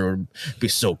 Miles Turner would be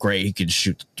so great. He can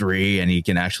shoot the three and he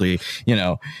can actually,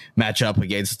 match up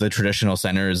against the traditional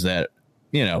centers that,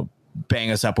 bang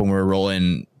us up when we're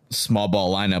rolling small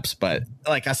ball lineups. But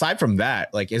like, aside from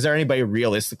that, like, is there anybody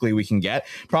realistically we can get?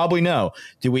 Probably no.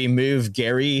 Do we move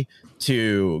Gary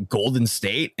to Golden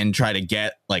State and try to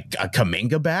get like a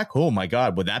Kuminga back? Oh my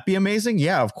God, would that be amazing?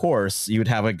 Yeah, of course. You would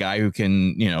have a guy who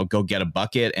can, go get a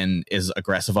bucket and is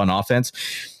aggressive on offense.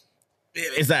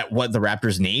 Is that what the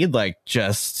Raptors need? Like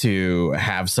just to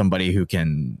have somebody who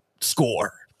can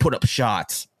score, put up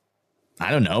shots? I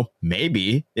don't know.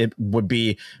 Maybe it would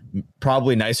be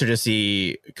probably nicer to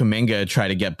see Kuminga try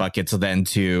to get buckets than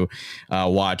to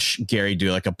watch Gary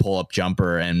do like a pull-up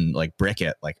jumper and like brick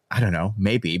it. Like, I don't know,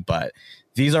 maybe, but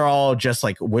these are all just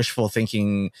like wishful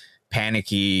thinking,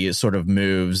 panicky sort of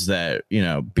moves that,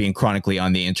 being chronically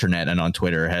on the internet and on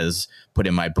Twitter has put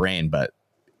in my brain. But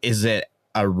is it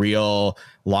a real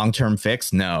long-term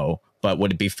fix? No. But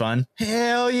would it be fun?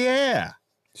 Hell yeah.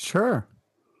 Sure.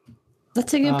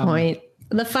 That's a good point.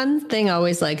 The fun thing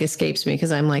always like escapes me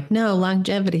because I'm like, no,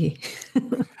 longevity,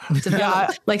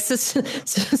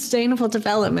 sustainable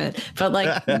development. But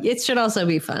like, it should also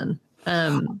be fun.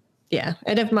 And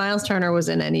if Miles Turner was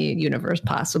in any universe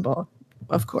possible,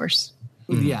 of course.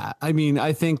 Yeah, I mean,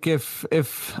 I think if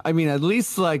at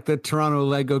least like the Toronto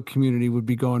Lego community would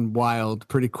be going wild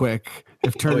pretty quick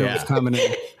if Turner was coming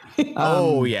in.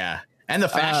 And the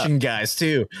fashion guys,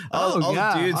 too. All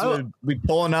the dudes would be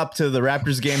pulling up to the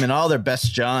Raptors game in all their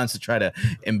best Johns to try to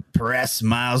impress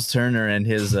Miles Turner and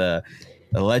his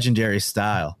legendary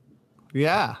style.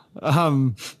 Yeah.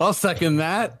 I'll second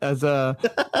that as a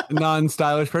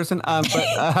non-stylish person. By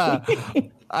the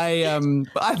way,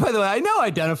 I now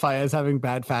identify as having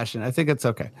bad fashion. I think it's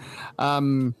okay.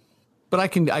 But I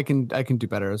can do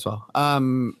better as well.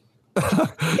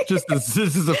 This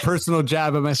is a personal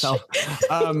jab at myself.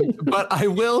 But I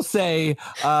will say,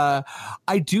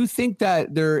 I do think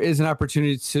that there is an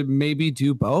opportunity to maybe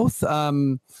do both. I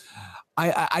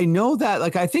know that,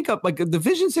 like, I think like the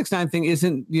Vision 6'9" thing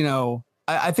isn't,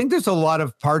 I think there's a lot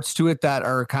of parts to it that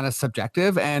are kind of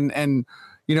subjective and,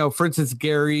 for instance,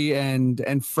 Gary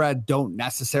and Fred don't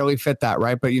necessarily fit that,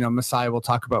 right? But, Messiah will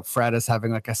talk about Fred as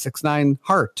having like a 6'9"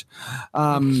 heart.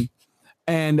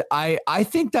 And I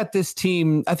think that this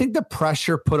team, I think the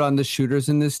pressure put on the shooters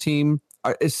in this team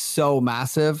is so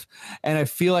massive. And I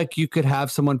feel like you could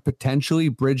have someone potentially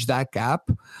bridge that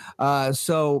gap.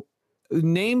 So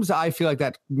names I feel like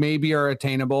that maybe are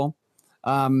attainable,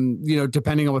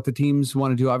 depending on what the teams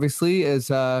want to do, obviously, is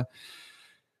Jordan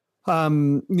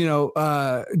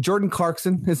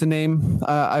Clarkson is a name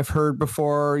I've heard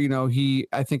before. He,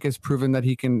 I think, has proven that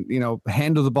he can,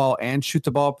 handle the ball and shoot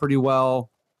the ball pretty well.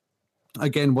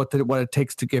 Again, what it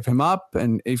takes to give him up,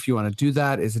 and if you want to do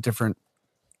that, is a different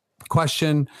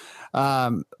question.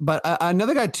 But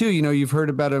another guy too, you've heard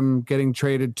about him getting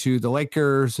traded to the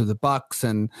Lakers or the Bucks,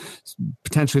 and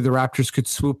potentially the Raptors could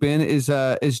swoop in.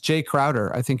 Is Jay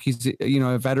Crowder? I think he's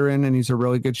a veteran and he's a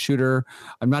really good shooter.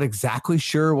 I'm not exactly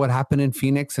sure what happened in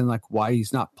Phoenix and like why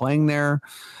he's not playing there,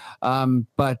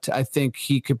 but I think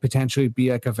he could potentially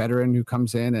be like a veteran who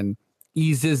comes in and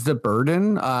eases the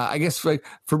burden. I guess like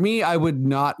for me, I would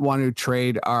not want to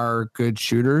trade our good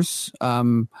shooters. I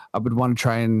would want to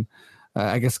try and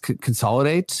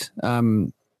consolidate.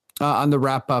 On the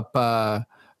wrap up, Kyle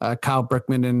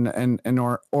Brickman and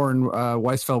Oren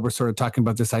Weisfeld were sort of talking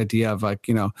about this idea of like,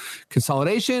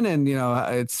 consolidation and,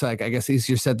 it's like, I guess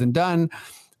easier said than done.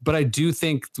 But I do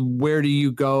think, where do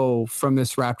you go from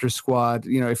this Raptors squad?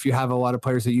 If you have a lot of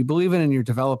players that you believe in and you're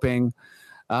developing,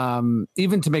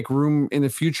 even to make room in the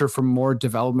future for more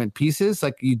development pieces,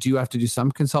 like you do have to do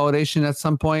some consolidation at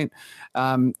some point.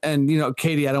 And,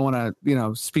 Katie, I don't want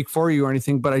to, speak for you or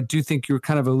anything, but I do think you're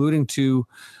kind of alluding to,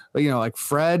 like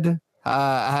Fred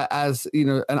has,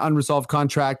 an unresolved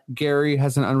contract. Gary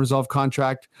has an unresolved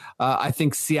contract. I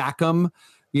think Siakam,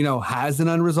 has an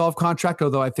unresolved contract,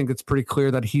 although I think it's pretty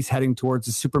clear that he's heading towards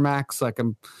the supermax. Like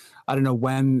I don't know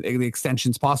when the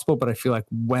extension's possible, but I feel like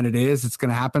when it is, it's going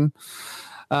to happen.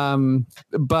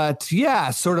 But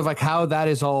yeah, sort of like how that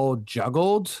is all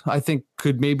juggled, I think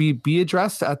could maybe be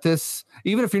addressed at this,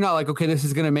 even if you're not like, okay, this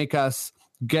is going to make us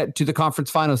get to the conference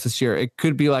finals this year. It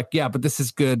could be like, yeah, but this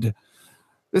is good.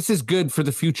 This is good for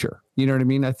the future. You know what I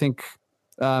mean? I think,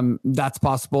 that's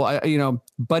possible.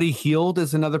 Buddy Hield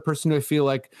is another person who I feel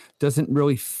like doesn't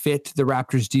really fit the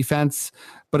Raptors defense,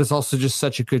 but is also just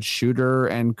such a good shooter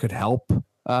and could help,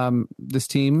 this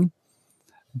team.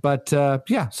 But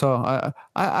so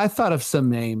I thought of some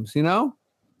names,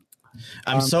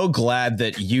 I'm so glad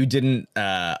that you didn't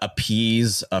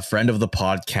appease a friend of the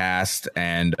podcast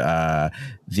and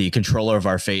the controller of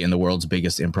our fate in the world's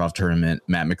biggest improv tournament,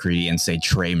 Matt McCready, and say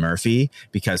Trey Murphy,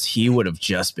 because he would have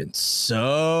just been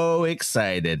so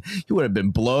excited. He would have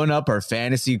been blowing up our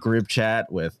fantasy group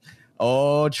chat with,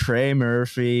 oh, Trey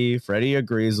Murphy. Freddie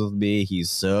agrees with me. He's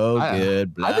so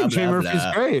good. Blah, I think Trey blah, Murphy's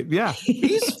blah. great. Yeah.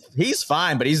 He's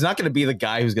fine, but he's not going to be the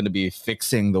guy who's going to be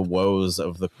fixing the woes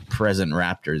of the present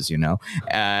Raptors,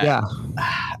 Yeah.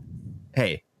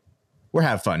 Hey, we're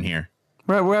having fun here.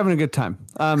 We're having a good time.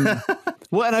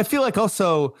 Well, and I feel like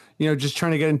also, just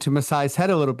trying to get into Masai's head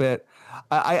a little bit.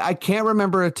 I can't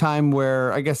remember a time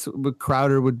where, I guess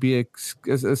Crowder would be a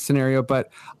scenario, but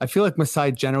I feel like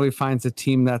Masai generally finds a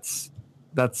team that's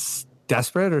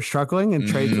desperate or struggling and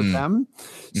trades with them.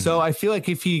 So I feel like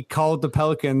if he called the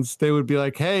Pelicans, they would be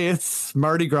like, hey, it's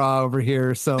Mardi Gras over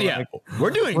here. So yeah,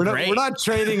 we're doing great. We're not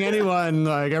trading anyone.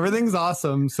 Like, everything's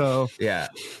awesome. So yeah,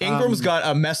 Ingram's got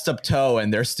a messed up toe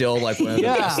and they're still like one of the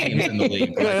best teams in the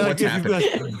league. Like, what's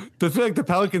happening? I feel like the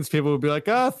Pelicans people would be like,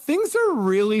 things are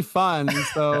really fun.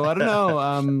 So I don't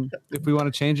know if we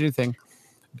want to change anything,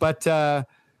 but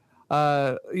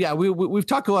we've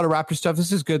talked a lot of Raptor stuff.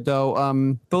 This is good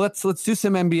though. But let's do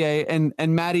some NBA.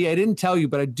 And Maddie, I didn't tell you,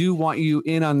 but I do want you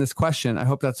in on this question. I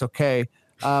hope that's okay.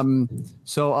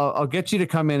 So I'll get you to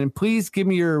come in and please give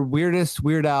me your weirdest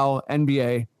Weird Al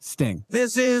NBA sting.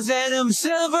 This is Adam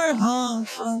Silver.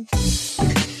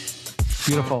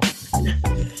 Beautiful.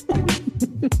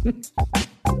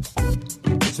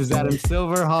 This is Adam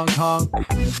Silver. Honk honk.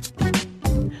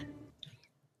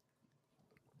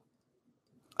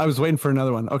 I was waiting for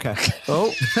another one. Okay.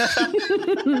 Oh,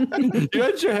 you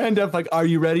had your hand up. Like, are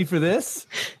you ready for this?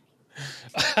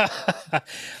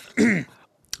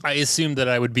 I assumed that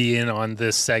I would be in on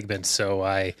this segment, so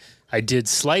I did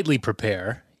slightly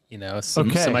prepare.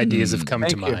 Some ideas have come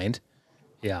to mind.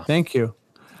 Yeah. Thank you.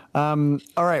 All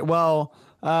right. Well,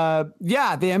 the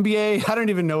NBA. I don't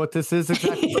even know what this is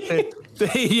exactly. But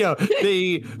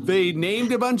they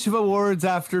named a bunch of awards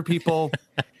after people.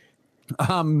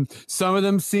 Some of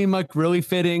them seem like really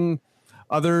fitting.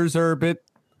 Others are a bit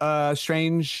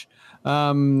strange.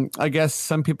 I guess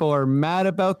some people are mad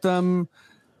about them.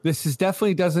 This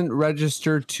definitely doesn't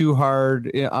register too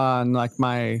hard on like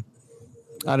my,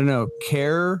 I don't know,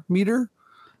 care meter.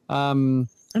 I'm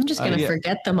just gonna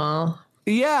forget them all.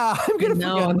 Yeah, I'm gonna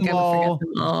forget them all.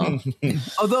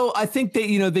 Although I think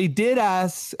that they did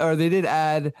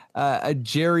add a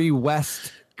Jerry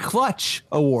West Clutch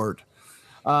Award.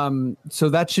 So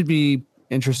that should be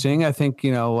interesting. I think,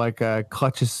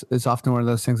 clutch is often one of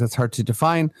those things that's hard to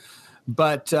define.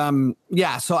 But so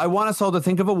I want us all to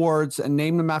think of awards and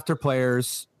name them after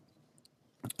players.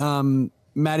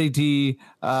 Matty D,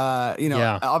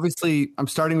 obviously I'm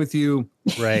starting with you.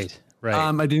 Right.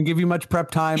 I didn't give you much prep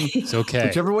time. It's okay.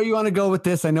 Whichever way you want to go with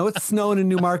this. I know it's snowing in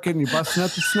Newmarket and you're busting out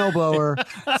the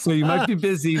snowblower, so you might be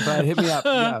busy, but hit me up.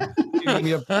 Yeah.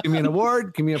 Give me an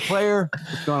award. Give me a player.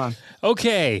 What's going on?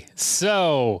 Okay.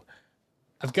 So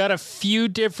I've got a few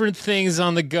different things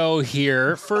on the go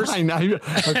here. First, I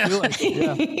feel like,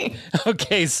 yeah.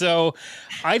 Okay, so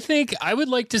I think I would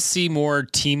like to see more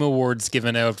team awards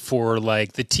given out for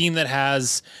like the team that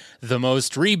has the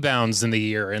most rebounds in the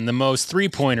year and the most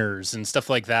 3-pointers and stuff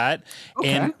like that,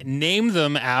 and name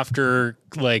them after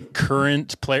like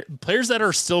current players that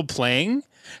are still playing.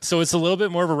 So it's a little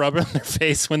bit more of a rub in their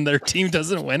face when their team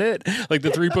doesn't win it. Like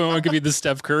the 3-point one could be the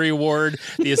Steph Curry Award.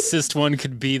 The assist one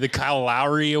could be the Kyle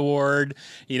Lowry Award,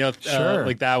 Sure.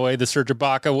 like that way, the Serge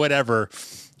Ibaka, whatever.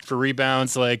 for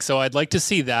rebounds. Like, so I'd like to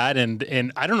see that.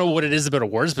 And I don't know what it is about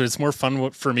awards, but it's more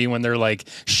fun for me when they're like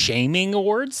shaming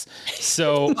awards.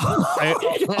 So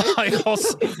I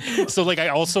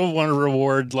also want to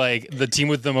reward like the team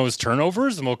with the most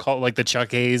turnovers, and we'll call it like the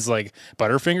Chuck Hayes like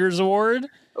Butterfingers Award.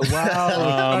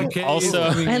 Wow. Okay. Also,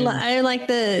 I like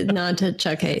the nod to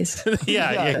Chuck Hayes. yeah.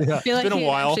 I feel It's like been a he'd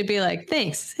while. actually be like,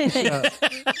 thanks.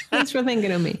 Thanks for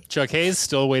thinking of me. Chuck Hayes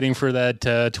still waiting for that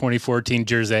 2014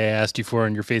 jersey I asked you for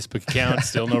on your Facebook account.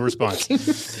 Still no response.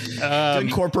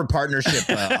 Good corporate partnership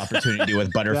opportunity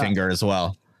with Butterfinger as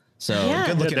well. So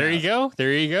good looking. There you go.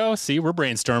 There you go. See, we're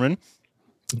brainstorming.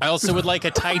 I also would like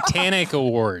a Titanic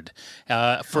award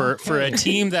for a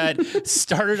team that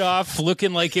started off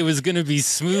looking like it was going to be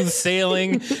smooth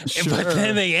sailing, but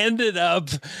then they ended up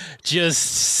just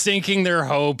sinking their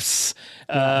hopes.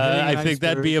 I think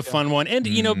that'd be a fun one. And,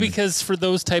 because for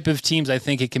those type of teams, I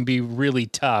think it can be really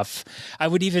tough. I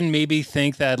would even maybe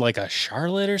think that like a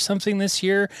Charlotte or something this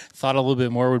year, thought a little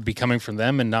bit more would be coming from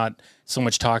them and not so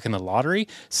much talk in the lottery,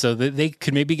 so that they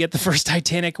could maybe get the first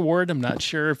Titanic award. I'm not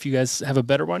sure if you guys have a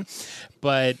better one,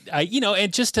 but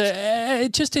and just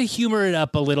to humor it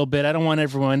up a little bit. I don't want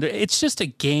everyone to, it's just a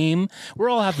game. We're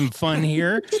all having fun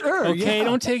here. Sure, okay. yeah.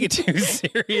 Don't take it too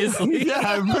seriously. Yeah,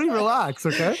 I'm pretty relaxed.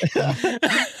 Okay.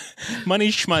 Money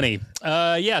shmoney.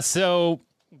 So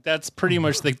that's pretty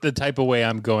much the type of way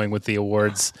I'm going with the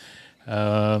awards.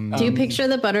 Do you picture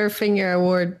the Butterfinger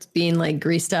Award being like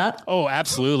greased up? Oh,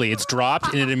 absolutely. It's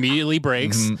dropped and it immediately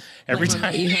breaks every Like,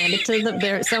 time. you hand it to them.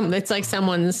 It's like some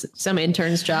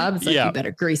intern's job. It's like, you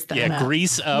better grease that up.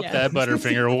 Grease up that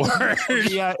Butterfinger award.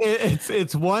 Yeah,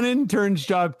 it's one intern's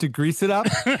job to grease it up.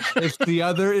 It's the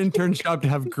other intern's job to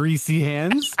have greasy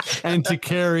hands and to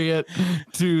carry it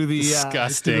to the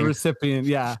Disgusting. recipient.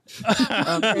 Yeah,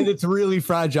 and it's really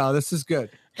fragile. This is good.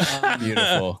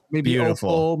 Beautiful. Maybe Beautiful.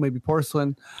 opal, maybe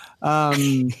porcelain.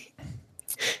 This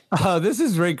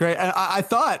is very great. I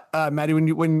thought, Maddie, when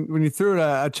you threw it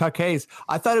a Chuck Hayes,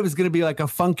 I thought it was going to be like a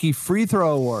funky free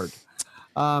throw award.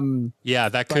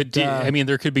 That could.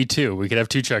 There could be two. We could have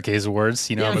two Chuck Hayes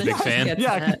awards. I'm a big fan.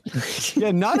 Yeah,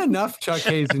 not enough Chuck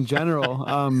Hayes in general.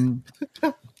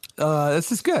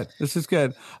 This is good.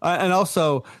 And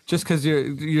also, just because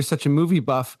you're such a movie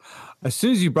buff, as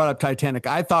soon as you brought up Titanic,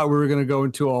 I thought we were going to go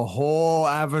into a whole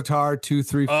Avatar 2,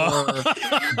 3, 4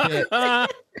 bit.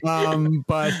 But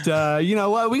you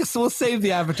know what? We'll save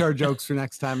the Avatar jokes for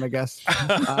next time, I guess.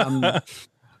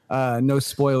 No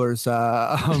spoilers.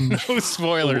 No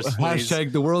spoilers. Please.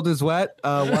 Hashtag the world is wet.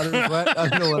 Water is wet.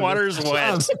 Water is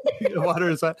wet.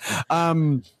 Water is wet.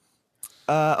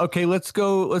 Okay, let's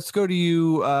go to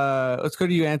you. Let's go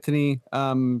to you, Anthony.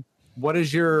 What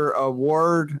is your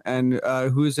award, and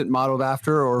who is it modeled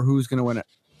after, or who's going to win it?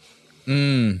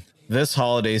 This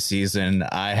holiday season,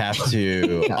 I have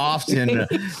to often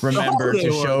remember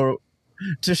to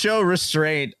show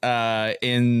restraint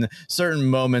in certain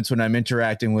moments when I'm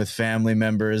interacting with family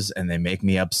members and they make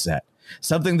me upset.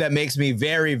 Something that makes me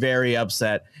very, very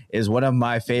upset is one of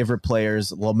my favorite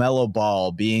players, LaMelo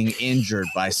Ball, being injured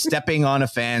by stepping on a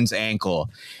fan's ankle.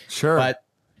 Sure. But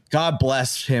God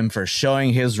bless him for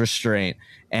showing his restraint.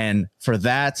 And for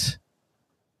that,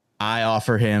 I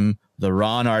offer him the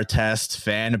Ron Artest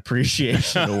Fan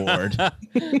Appreciation Award.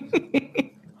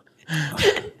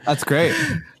 That's great.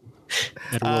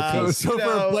 So For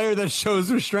a player that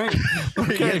shows restraint.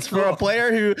 Okay, It's for a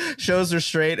player who shows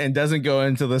restraint and doesn't go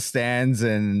into the stands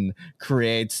and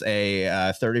creates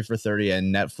a 30 for 30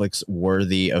 and Netflix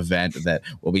worthy event that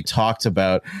will be talked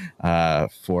about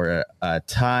for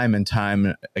time and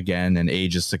time again and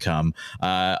ages to come.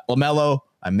 LaMelo,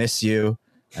 I miss you.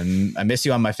 I miss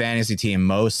you on my fantasy team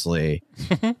mostly.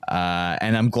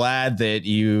 And I'm glad that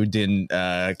you didn't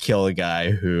kill a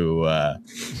guy who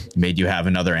made you have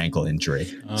another ankle injury.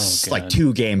 Like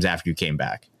 2 games after you came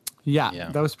back. Yeah,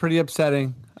 that was pretty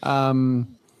upsetting. Maybe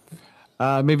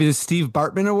the Steve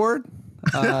Bartman Award.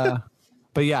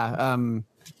 But yeah,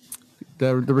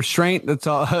 the restraint, that's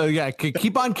all.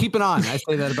 Keep on keeping on. I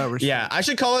say that about restraint. Yeah, I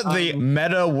should call it the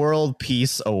Meta World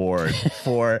Peace Award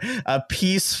for a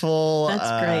peaceful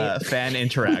fan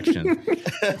interaction.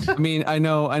 I mean, I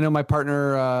know my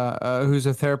partner, who's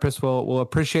a therapist, will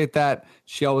appreciate that.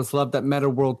 She always loved that Meta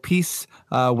World Peace.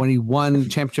 When he won the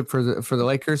championship for the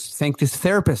Lakers, thanked his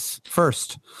therapist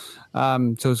first.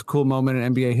 So it was a cool moment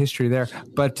in NBA history there.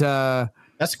 But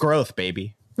that's growth,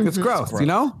 baby. It's growth. You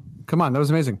know, come on, that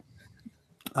was amazing.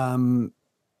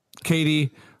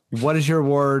 Katie, what is your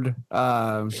award?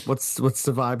 What's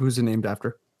the vibe? Who's it named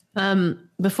after?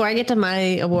 Before I get to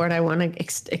my award, I want to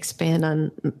expand on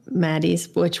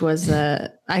Maddie's, which was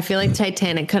I feel like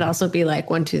Titanic could also be like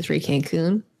 1, 2, 3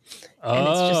 Cancun. And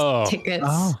it's Oh. just tickets.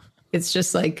 It's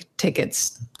just like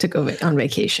tickets to go on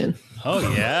vacation.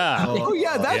 Oh yeah. Oh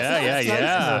yeah, that's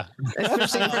yeah.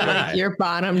 Especially for like your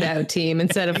bottomed out team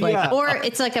instead of like, Yeah. or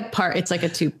it's like a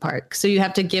two part. So you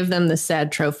have to give them the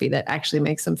sad trophy that actually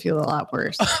makes them feel a lot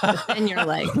worse. But then you're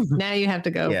like, now you have to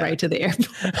go right to the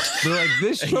airport. They're like,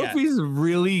 this trophy's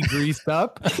really greased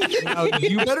up. Now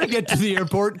you better get to the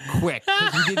airport quick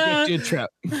because we did get you a trip.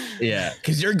 Yeah,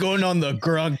 because you're going on the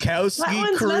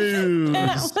Gronkowski cruise.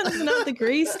 That one's not the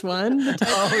greased one.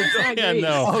 Yeah,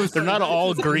 no, they're not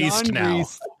all greased now.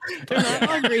 They're not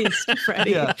all greased,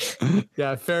 Freddie.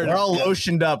 Yeah, fair We're enough. all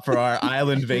lotioned up for our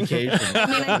island vacation. I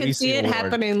mean, I can see it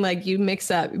happening. Like you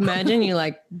mix up. Imagine you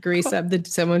like grease up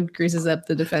someone greases up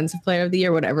the defensive player of the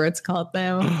year, whatever it's called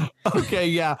now. Okay,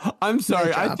 yeah. I'm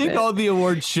sorry. I think all the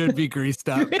awards should be greased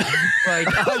up. Like,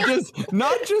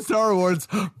 not just our awards.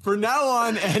 For now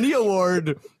on, any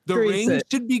award, the ring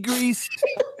should be greased.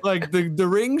 Like the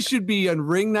ring should be on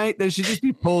ring night. They should just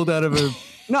be pulled out of a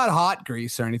not hot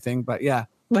grease or anything, but yeah,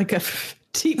 like a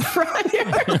deep fryer.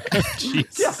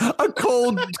 Yeah, a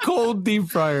cold deep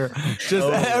fryer. Just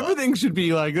everything should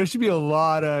be like there should be a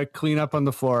lot of cleanup on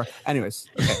the floor. Anyways,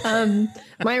 okay.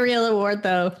 My real award.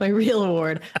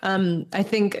 I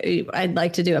think I'd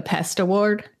like to do a pest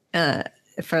award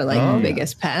for like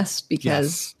biggest pest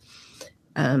because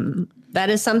that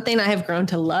is something I have grown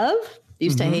to love.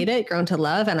 Used to hate it, grown to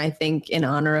love, and I think in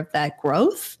honor of that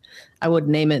growth, I would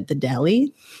name it the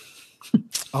deli.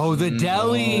 Oh, the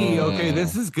deli. Okay,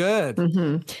 this is good.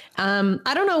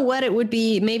 I don't know what it would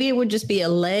be. Maybe it would just be a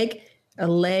leg.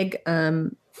 Like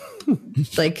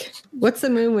what's the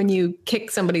move when you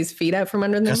kick somebody's feet out from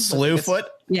under them? A slew foot?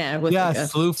 Yeah, with Yeah, like a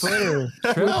slew foot or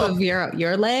swoop of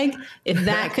your leg. If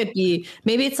that could be,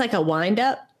 maybe it's like a wind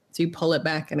up. So you pull it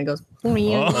back and it goes.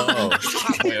 Wait.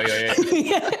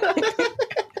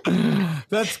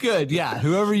 That's good. Yeah.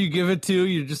 Whoever you give it to,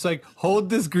 you're just like, hold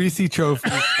this greasy trophy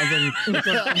and then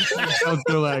out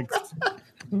their legs.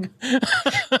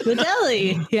 The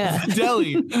deli. Yeah.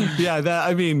 Deli. Yeah. That,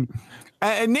 I mean,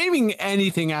 and naming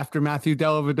anything after Matthew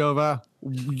Dellavedova,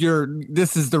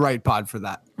 this is the right pod for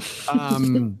that.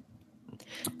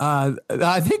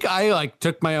 I think I like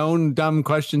took my own dumb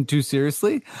question too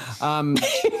seriously.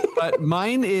 But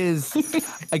mine is,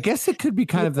 I guess it could be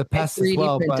kind of the pest as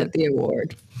well. 3D printed the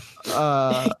award.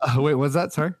 Wait, what's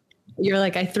that? Sorry. You're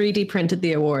like, I 3D printed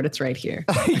the award. It's right here.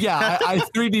 Yeah, I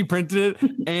 3D printed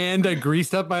it and I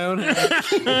greased up my own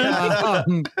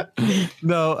hand.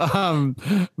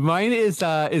 Mine is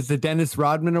the Dennis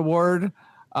Rodman Award,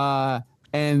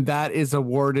 and that is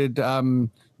awarded to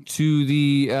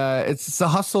the it's a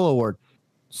hustle award.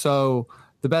 So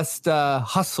the best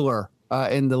hustler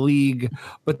in the league,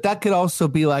 but that could also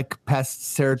be like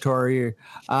pest territory.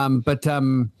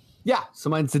 Yeah, so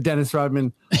mine's the Dennis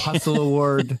Rodman Hustle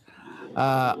Award.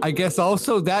 I guess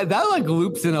also that like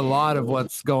loops in a lot of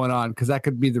what's going on because that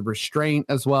could be the restraint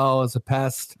as well as a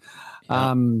pest.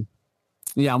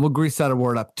 Yeah, we'll grease that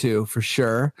award up too for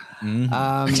sure.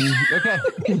 Okay,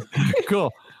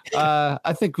 cool.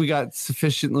 I think we got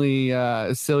sufficiently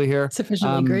silly here.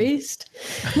 Sufficiently greased.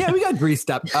 Yeah, we got greased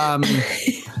up.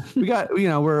 We got,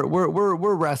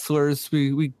 we're wrestlers.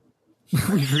 We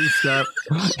greased up.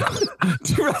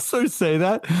 Do wrestlers say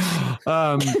that?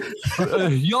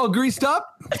 Y'all greased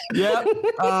up? Yeah.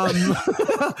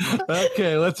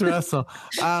 Okay, let's wrestle.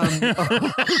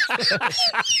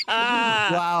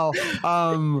 Wow.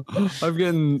 I'm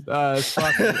getting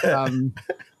fucking.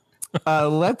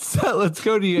 Let's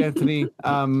go to you, Anthony.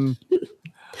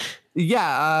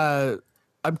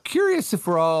 I'm curious if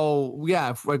we're all,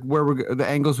 if, like where the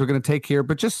angles we're going to take here,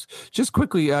 but just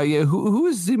quickly, who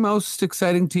is the most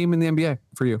exciting team in the NBA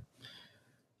for you?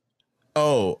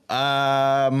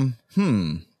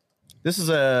 This is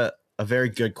a very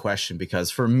good question because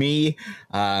for me,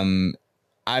 I'm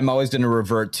always going to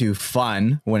revert to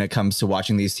fun when it comes to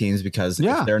watching these teams because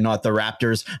if they're not the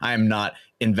Raptors, I'm not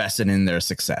invested in their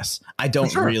success. I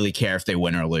don't really care if they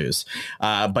win or lose.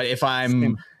 But if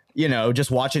I'm,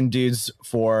 just watching dudes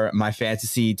for my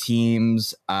fantasy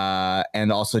teams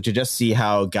and also to just see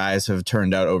how guys have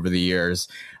turned out over the years,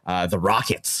 the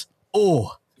Rockets.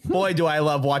 Oh, boy, do I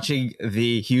love watching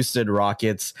the Houston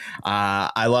Rockets.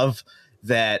 I love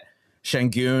that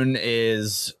Şengün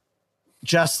is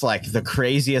just like the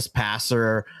craziest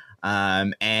passer.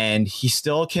 And he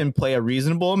still can play a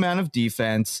reasonable amount of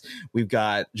defense. We've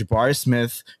got Jabari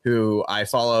Smith, who I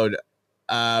followed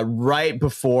right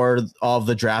before all of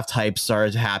the draft hype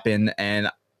started to happen. And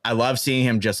I love seeing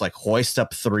him just like hoist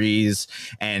up threes.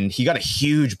 And he got a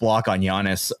huge block on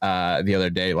Giannis the other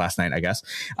day, last night, I guess.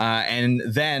 And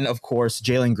then, of course,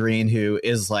 Jalen Green, who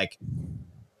is like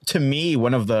to me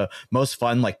one of the most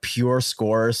fun, like pure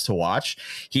scorers to watch.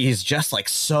 He's just like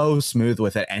so smooth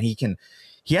with it, and he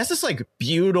has this like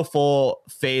beautiful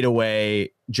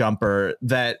fadeaway jumper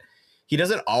that he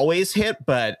doesn't always hit,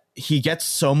 but he gets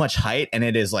so much height, and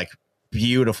it is like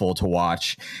beautiful to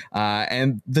watch.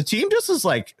 And the team just is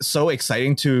like so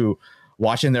exciting to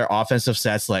watch in their offensive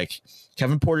sets. Like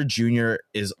Kevin Porter Jr.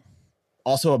 is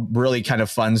also a really kind of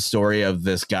fun story of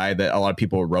this guy that a lot of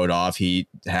people wrote off. He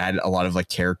had a lot of like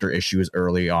character issues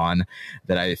early on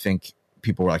that I think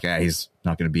people were like, yeah, he's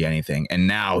not going to be anything. And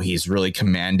now he's really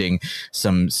commanding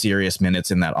some serious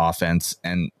minutes in that offense.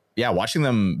 And yeah, watching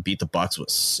them beat the Bucks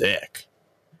was sick.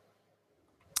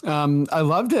 I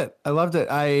loved it. I'm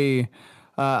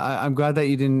glad that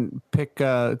you didn't pick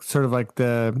sort of like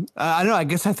I don't know. I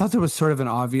guess I thought there was sort of an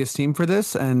obvious team for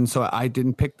this, and so I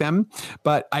didn't pick them.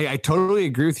 But I totally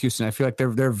agree with Houston. I feel like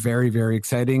they're very, very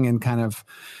exciting and kind of,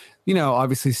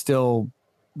 obviously still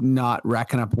not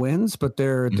racking up wins, but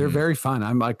they're very fun.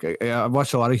 I'm like, I've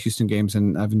watched a lot of Houston games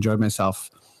and I've enjoyed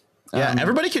myself. Yeah,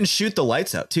 everybody can shoot the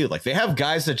lights out too. Like they have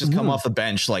guys that just come off the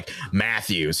bench, like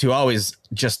Matthews, who always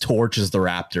just torches the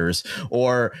Raptors,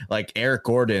 or like Eric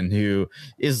Gordon, who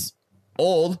is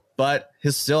old but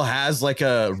still has like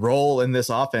a role in this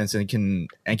offense and can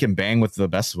bang with the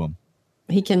best of them.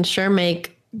 He can sure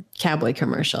make cowboy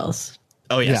commercials.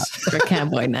 Oh yes, for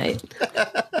Cowboy Night.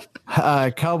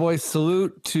 Cowboy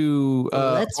salute to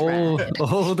old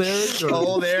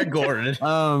Eric Gordon.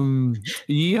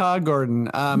 Yeehaw Gordon.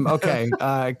 Okay,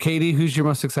 Katie, who's your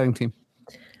most exciting team?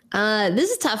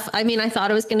 This is tough. I mean, I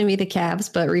thought it was going to be the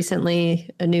Cavs, but recently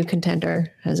a new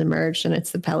contender has emerged, and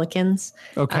it's the Pelicans.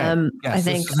 Okay, yes, I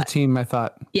think this is a team I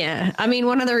thought. Yeah, I mean,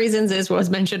 one of the reasons is what was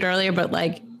mentioned earlier, but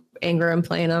like Ingram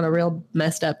playing on a real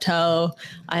messed up toe.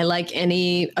 I like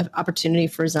any opportunity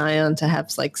for Zion to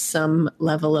have like some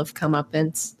level of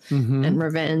comeuppance and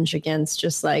revenge against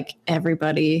just like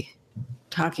everybody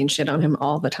talking shit on him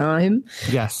all the time.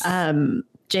 Yes.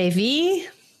 JV,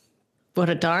 what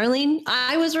a darling.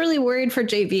 I was really worried for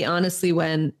JV, honestly,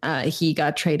 when he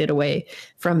got traded away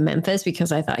from Memphis,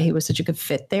 because I thought he was such a good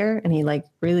fit there. And he like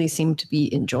really seemed to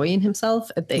be enjoying himself.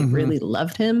 They really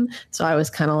loved him. So I was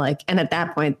kind of like, and at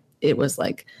that point, it was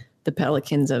like the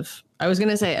Pelicans I was going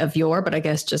to say of yore, but I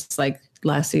guess just like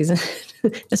last season,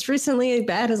 as recently as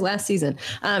bad as last season.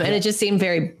 And it just seemed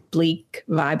very bleak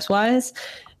vibes wise,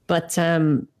 but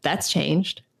that's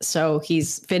changed. So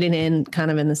he's fitting in kind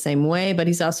of in the same way, but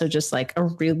he's also just like a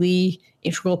really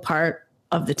integral part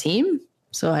of the team.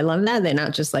 So I love that. They're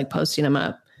not just like posting him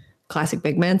up classic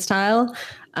big man style.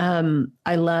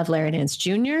 I love Larry Nance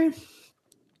Jr.,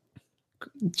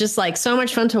 just like so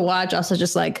much fun to watch. Also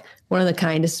just like one of the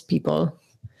kindest people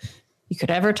you could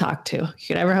ever talk to, you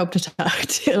could ever hope to talk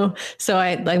to. So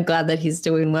I'm glad that he's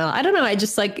doing well. I don't know. I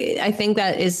just like, I think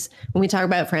that is when we talk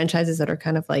about franchises that are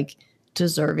kind of like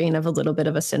deserving of a little bit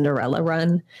of a Cinderella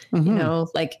run,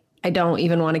 like I don't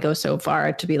even want to go so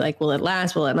far to be like, will it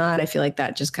last? Will it not? I feel like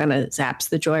that just kind of zaps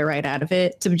the joy right out of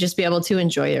it, to just be able to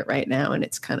enjoy it right now. And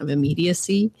it's kind of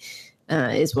immediacy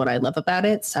is what I love about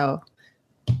it. So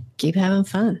keep having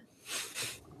fun,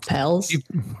 pals.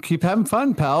 Keep having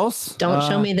fun, pals. Don't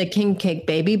show me the king cake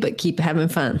baby, but keep having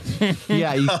fun.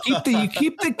 Yeah, you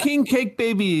keep the king cake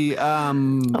baby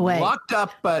away, locked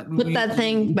up, but put that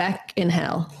thing back in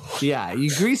hell. Yeah, you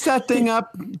grease that thing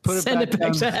up, send it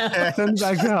back to hell. Send it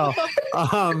back to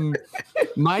hell.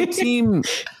 My team,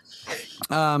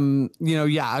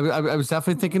 I was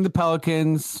definitely thinking the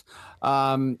Pelicans.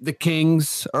 The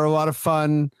Kings are a lot of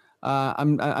fun.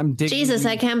 I'm digging. Jesus,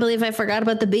 I can't believe I forgot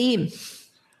about the Beam.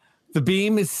 The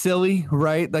Beam is silly,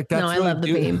 right? Like that's I love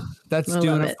the Beam. That's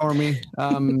doing it for me.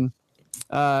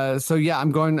 So yeah,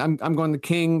 I'm going the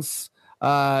Kings.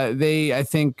 I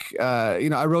think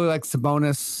I really like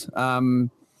Sabonis.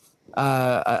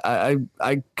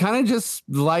 I kind of just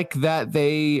like that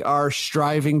they are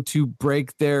striving to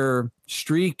break their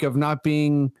streak of not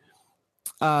being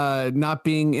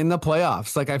in the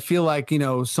playoffs. Like I feel like,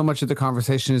 so much of the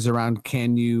conversation is around,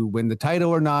 can you win the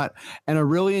title or not? And I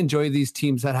really enjoy these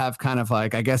teams that have kind of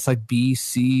like, I guess like B,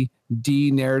 C, D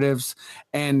narratives.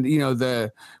 And, we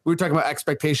were talking about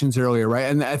expectations earlier, right?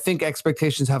 And I think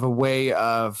expectations have a way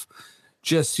of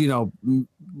just,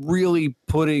 really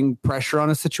putting pressure on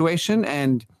a situation.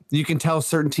 And you can tell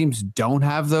certain teams don't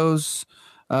have those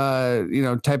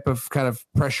type of kind of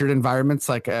pressured environments.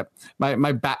 Like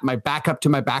my backup to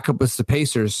my backup was the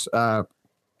Pacers for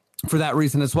that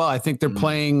reason as well. I think they're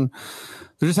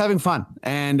just having fun,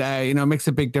 and it makes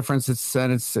a big difference.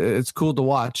 It's cool to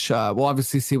watch. We'll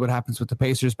obviously see what happens with the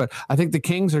Pacers, but I think the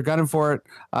Kings are gunning for it.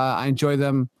 I enjoy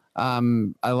them.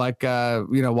 I like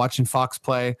watching Fox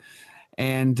play.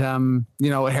 And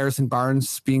Harrison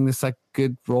Barnes being this like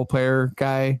good role player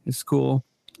guy is cool.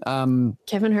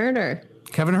 Kevin Herter.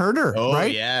 Oh,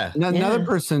 right? yeah. Another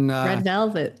person. Red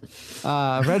Velvet.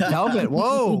 Red Velvet.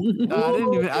 Whoa.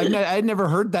 I'd never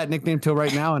heard that nickname till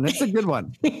right now, and it's a good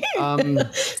one.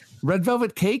 Red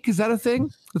Velvet Cake, is that a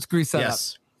thing? Let's grease that up.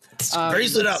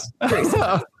 Grease it up.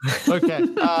 Okay.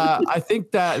 I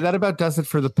think that about does it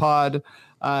for the pod.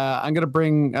 I'm going to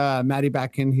bring Maddie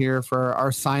back in here for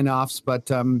our sign-offs,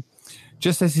 but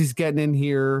just as he's getting in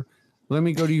here, let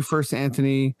me go to you first,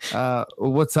 Anthony.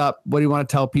 What's up? What do you want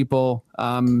to tell people?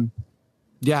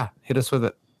 Hit us with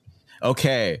it.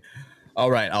 Okay. All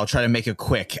right. I'll try to make it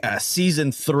quick.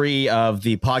 Season 3 of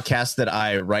the podcast that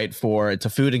I write for. It's a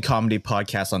food and comedy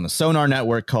podcast on the Sonar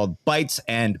Network called Bites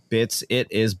and Bits.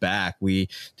 It is back. We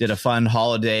did a fun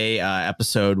holiday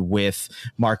episode with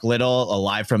Mark Little,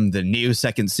 live from the new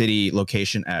Second City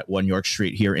location at 1 York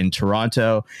Street here in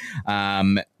Toronto.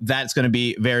 That's going to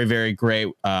be very, very great.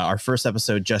 Our first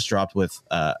episode just dropped with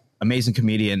amazing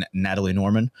comedian Natalie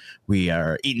Norman. We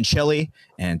are eating chili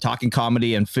and talking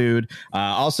comedy and food.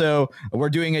 Also, we're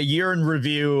doing a year in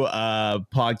review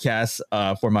podcast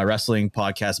for my wrestling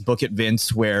podcast, Book It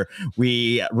Vince, where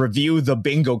we review the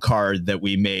bingo card that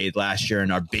we made last year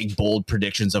and our big, bold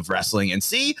predictions of wrestling and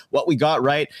see what we got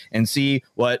right and see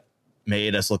what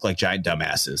made us look like giant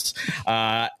dumbasses.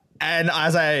 And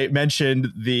as I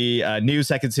mentioned, the new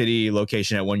Second City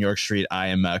location at 1 York Street, I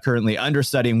am currently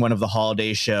understudying one of the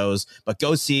holiday shows, but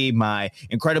go see my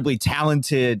incredibly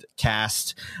talented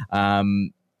cast.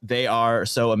 They are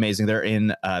so amazing. They're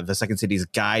in the Second City's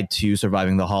Guide to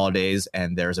Surviving the Holidays,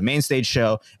 and there's a main stage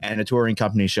show and a touring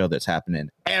company show that's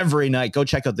happening every night. Go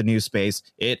check out the new space.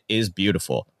 It is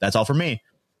beautiful. That's all for me.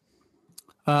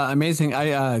 Amazing.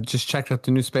 I just checked out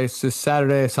the new space this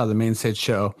Saturday. I saw the main stage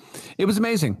show. It was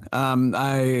amazing.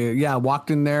 I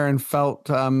walked in there and felt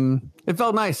it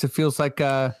felt nice. It feels like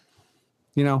one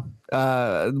of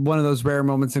those rare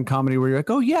moments in comedy where you're like,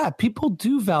 oh yeah, people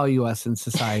do value us in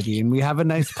society and we have a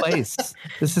nice place.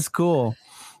 This is cool.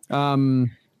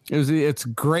 It's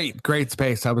great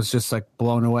space. I was just like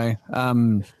blown away.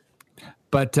 Go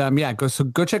check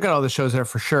out all the shows there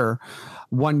for sure.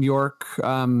 1 York.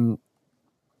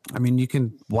 You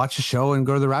can watch a show and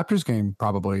go to the Raptors game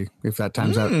probably if that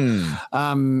time's out.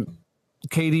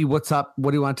 Katie, what's up?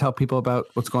 What do you want to tell people about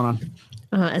what's going on?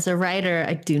 As a writer,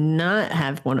 I do not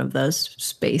have one of those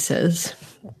spaces.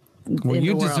 Well,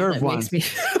 you deserve one. Makes me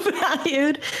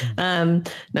valued. No,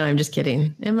 I'm just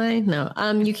kidding. Am I? No.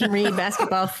 You can read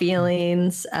Basketball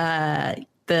Feelings. You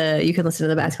can listen to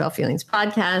the Basketball Feelings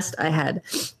podcast. I had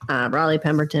Raleigh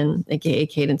Pemberton, aka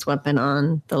Cadence Weapon,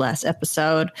 on the last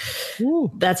episode. Ooh.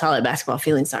 That's all at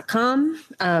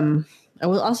basketballfeelings.com. I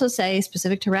will also say,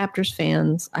 specific to Raptors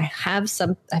fans, I have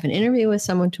an interview with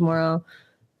someone tomorrow.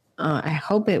 I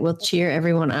hope it will cheer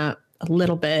everyone up a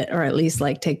little bit, or at least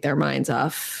like take their minds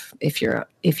off if your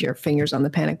finger's on the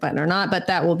panic button or not. But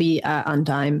that will be on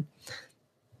time.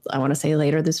 I want to say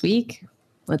later this week.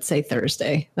 Let's say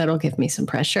Thursday. That'll give me some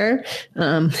pressure.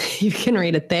 You can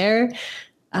read it there.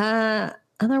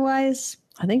 Otherwise,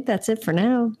 I think that's it for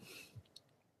now.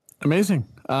 Amazing.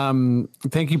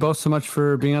 Thank you both so much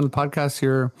for being on the podcast.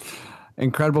 You're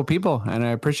incredible people, and I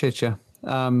appreciate you.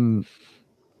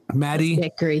 Maddie, let's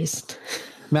get greased.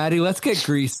 Maddie, let's get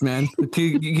greased, man.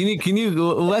 Can you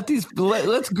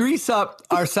let's grease up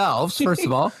ourselves first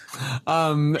of all,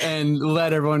 and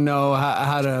let everyone know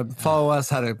how to follow us,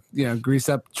 how to grease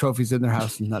up trophies in their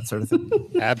house and that sort of thing.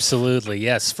 Absolutely,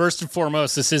 yes. First and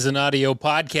foremost, this is an audio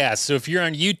podcast, so if you're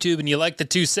on YouTube and you like the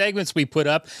 2 segments we put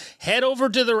up, head over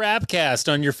to the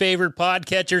Rapcast on your favorite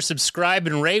podcatcher, subscribe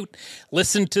and rate.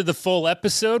 Listen to the full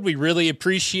episode. We really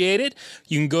appreciate it.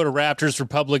 You can go to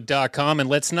raptorsrepublic.com, and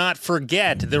let's not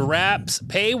forget, the Raps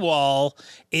paywall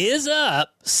is up.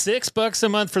 $6 a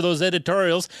month for those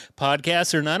editorials.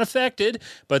 Podcasts are not affected,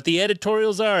 but the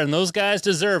editorials are, and those guys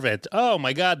deserve it. Oh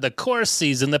my God, the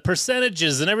courses and the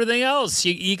percentages and everything else.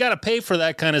 You got to pay for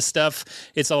that kind of stuff.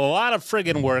 It's a lot of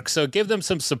friggin' work, so give them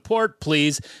some support,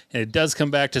 please. And it does come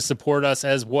back to support us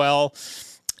as well.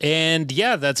 And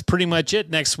yeah, that's pretty much it.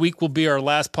 Next week will be our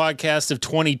last podcast of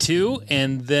 22,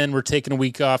 and then we're taking a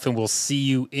week off, and we'll see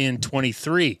you in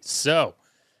 23. So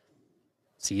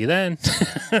see you then.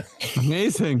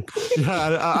 Amazing.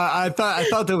 Yeah, I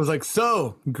thought that was like,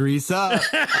 so grease up.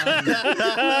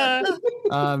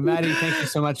 Maddie, thank you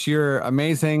so much. You're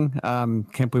amazing.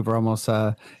 Can't believe we're almost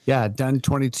done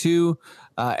 22.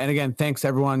 And again, thanks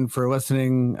everyone for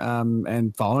listening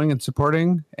and following and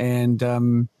supporting.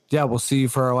 And we'll see you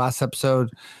for our last episode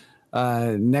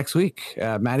next week.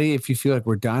 Maddie, if you feel like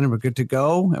we're done and we're good to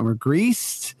go and we're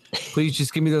greased, Please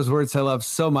just give me those words I love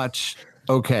so much.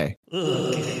 Okay.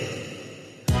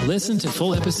 Listen to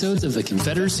full episodes of the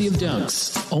Confederacy of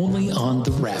Dunks only on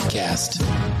the Rapcast.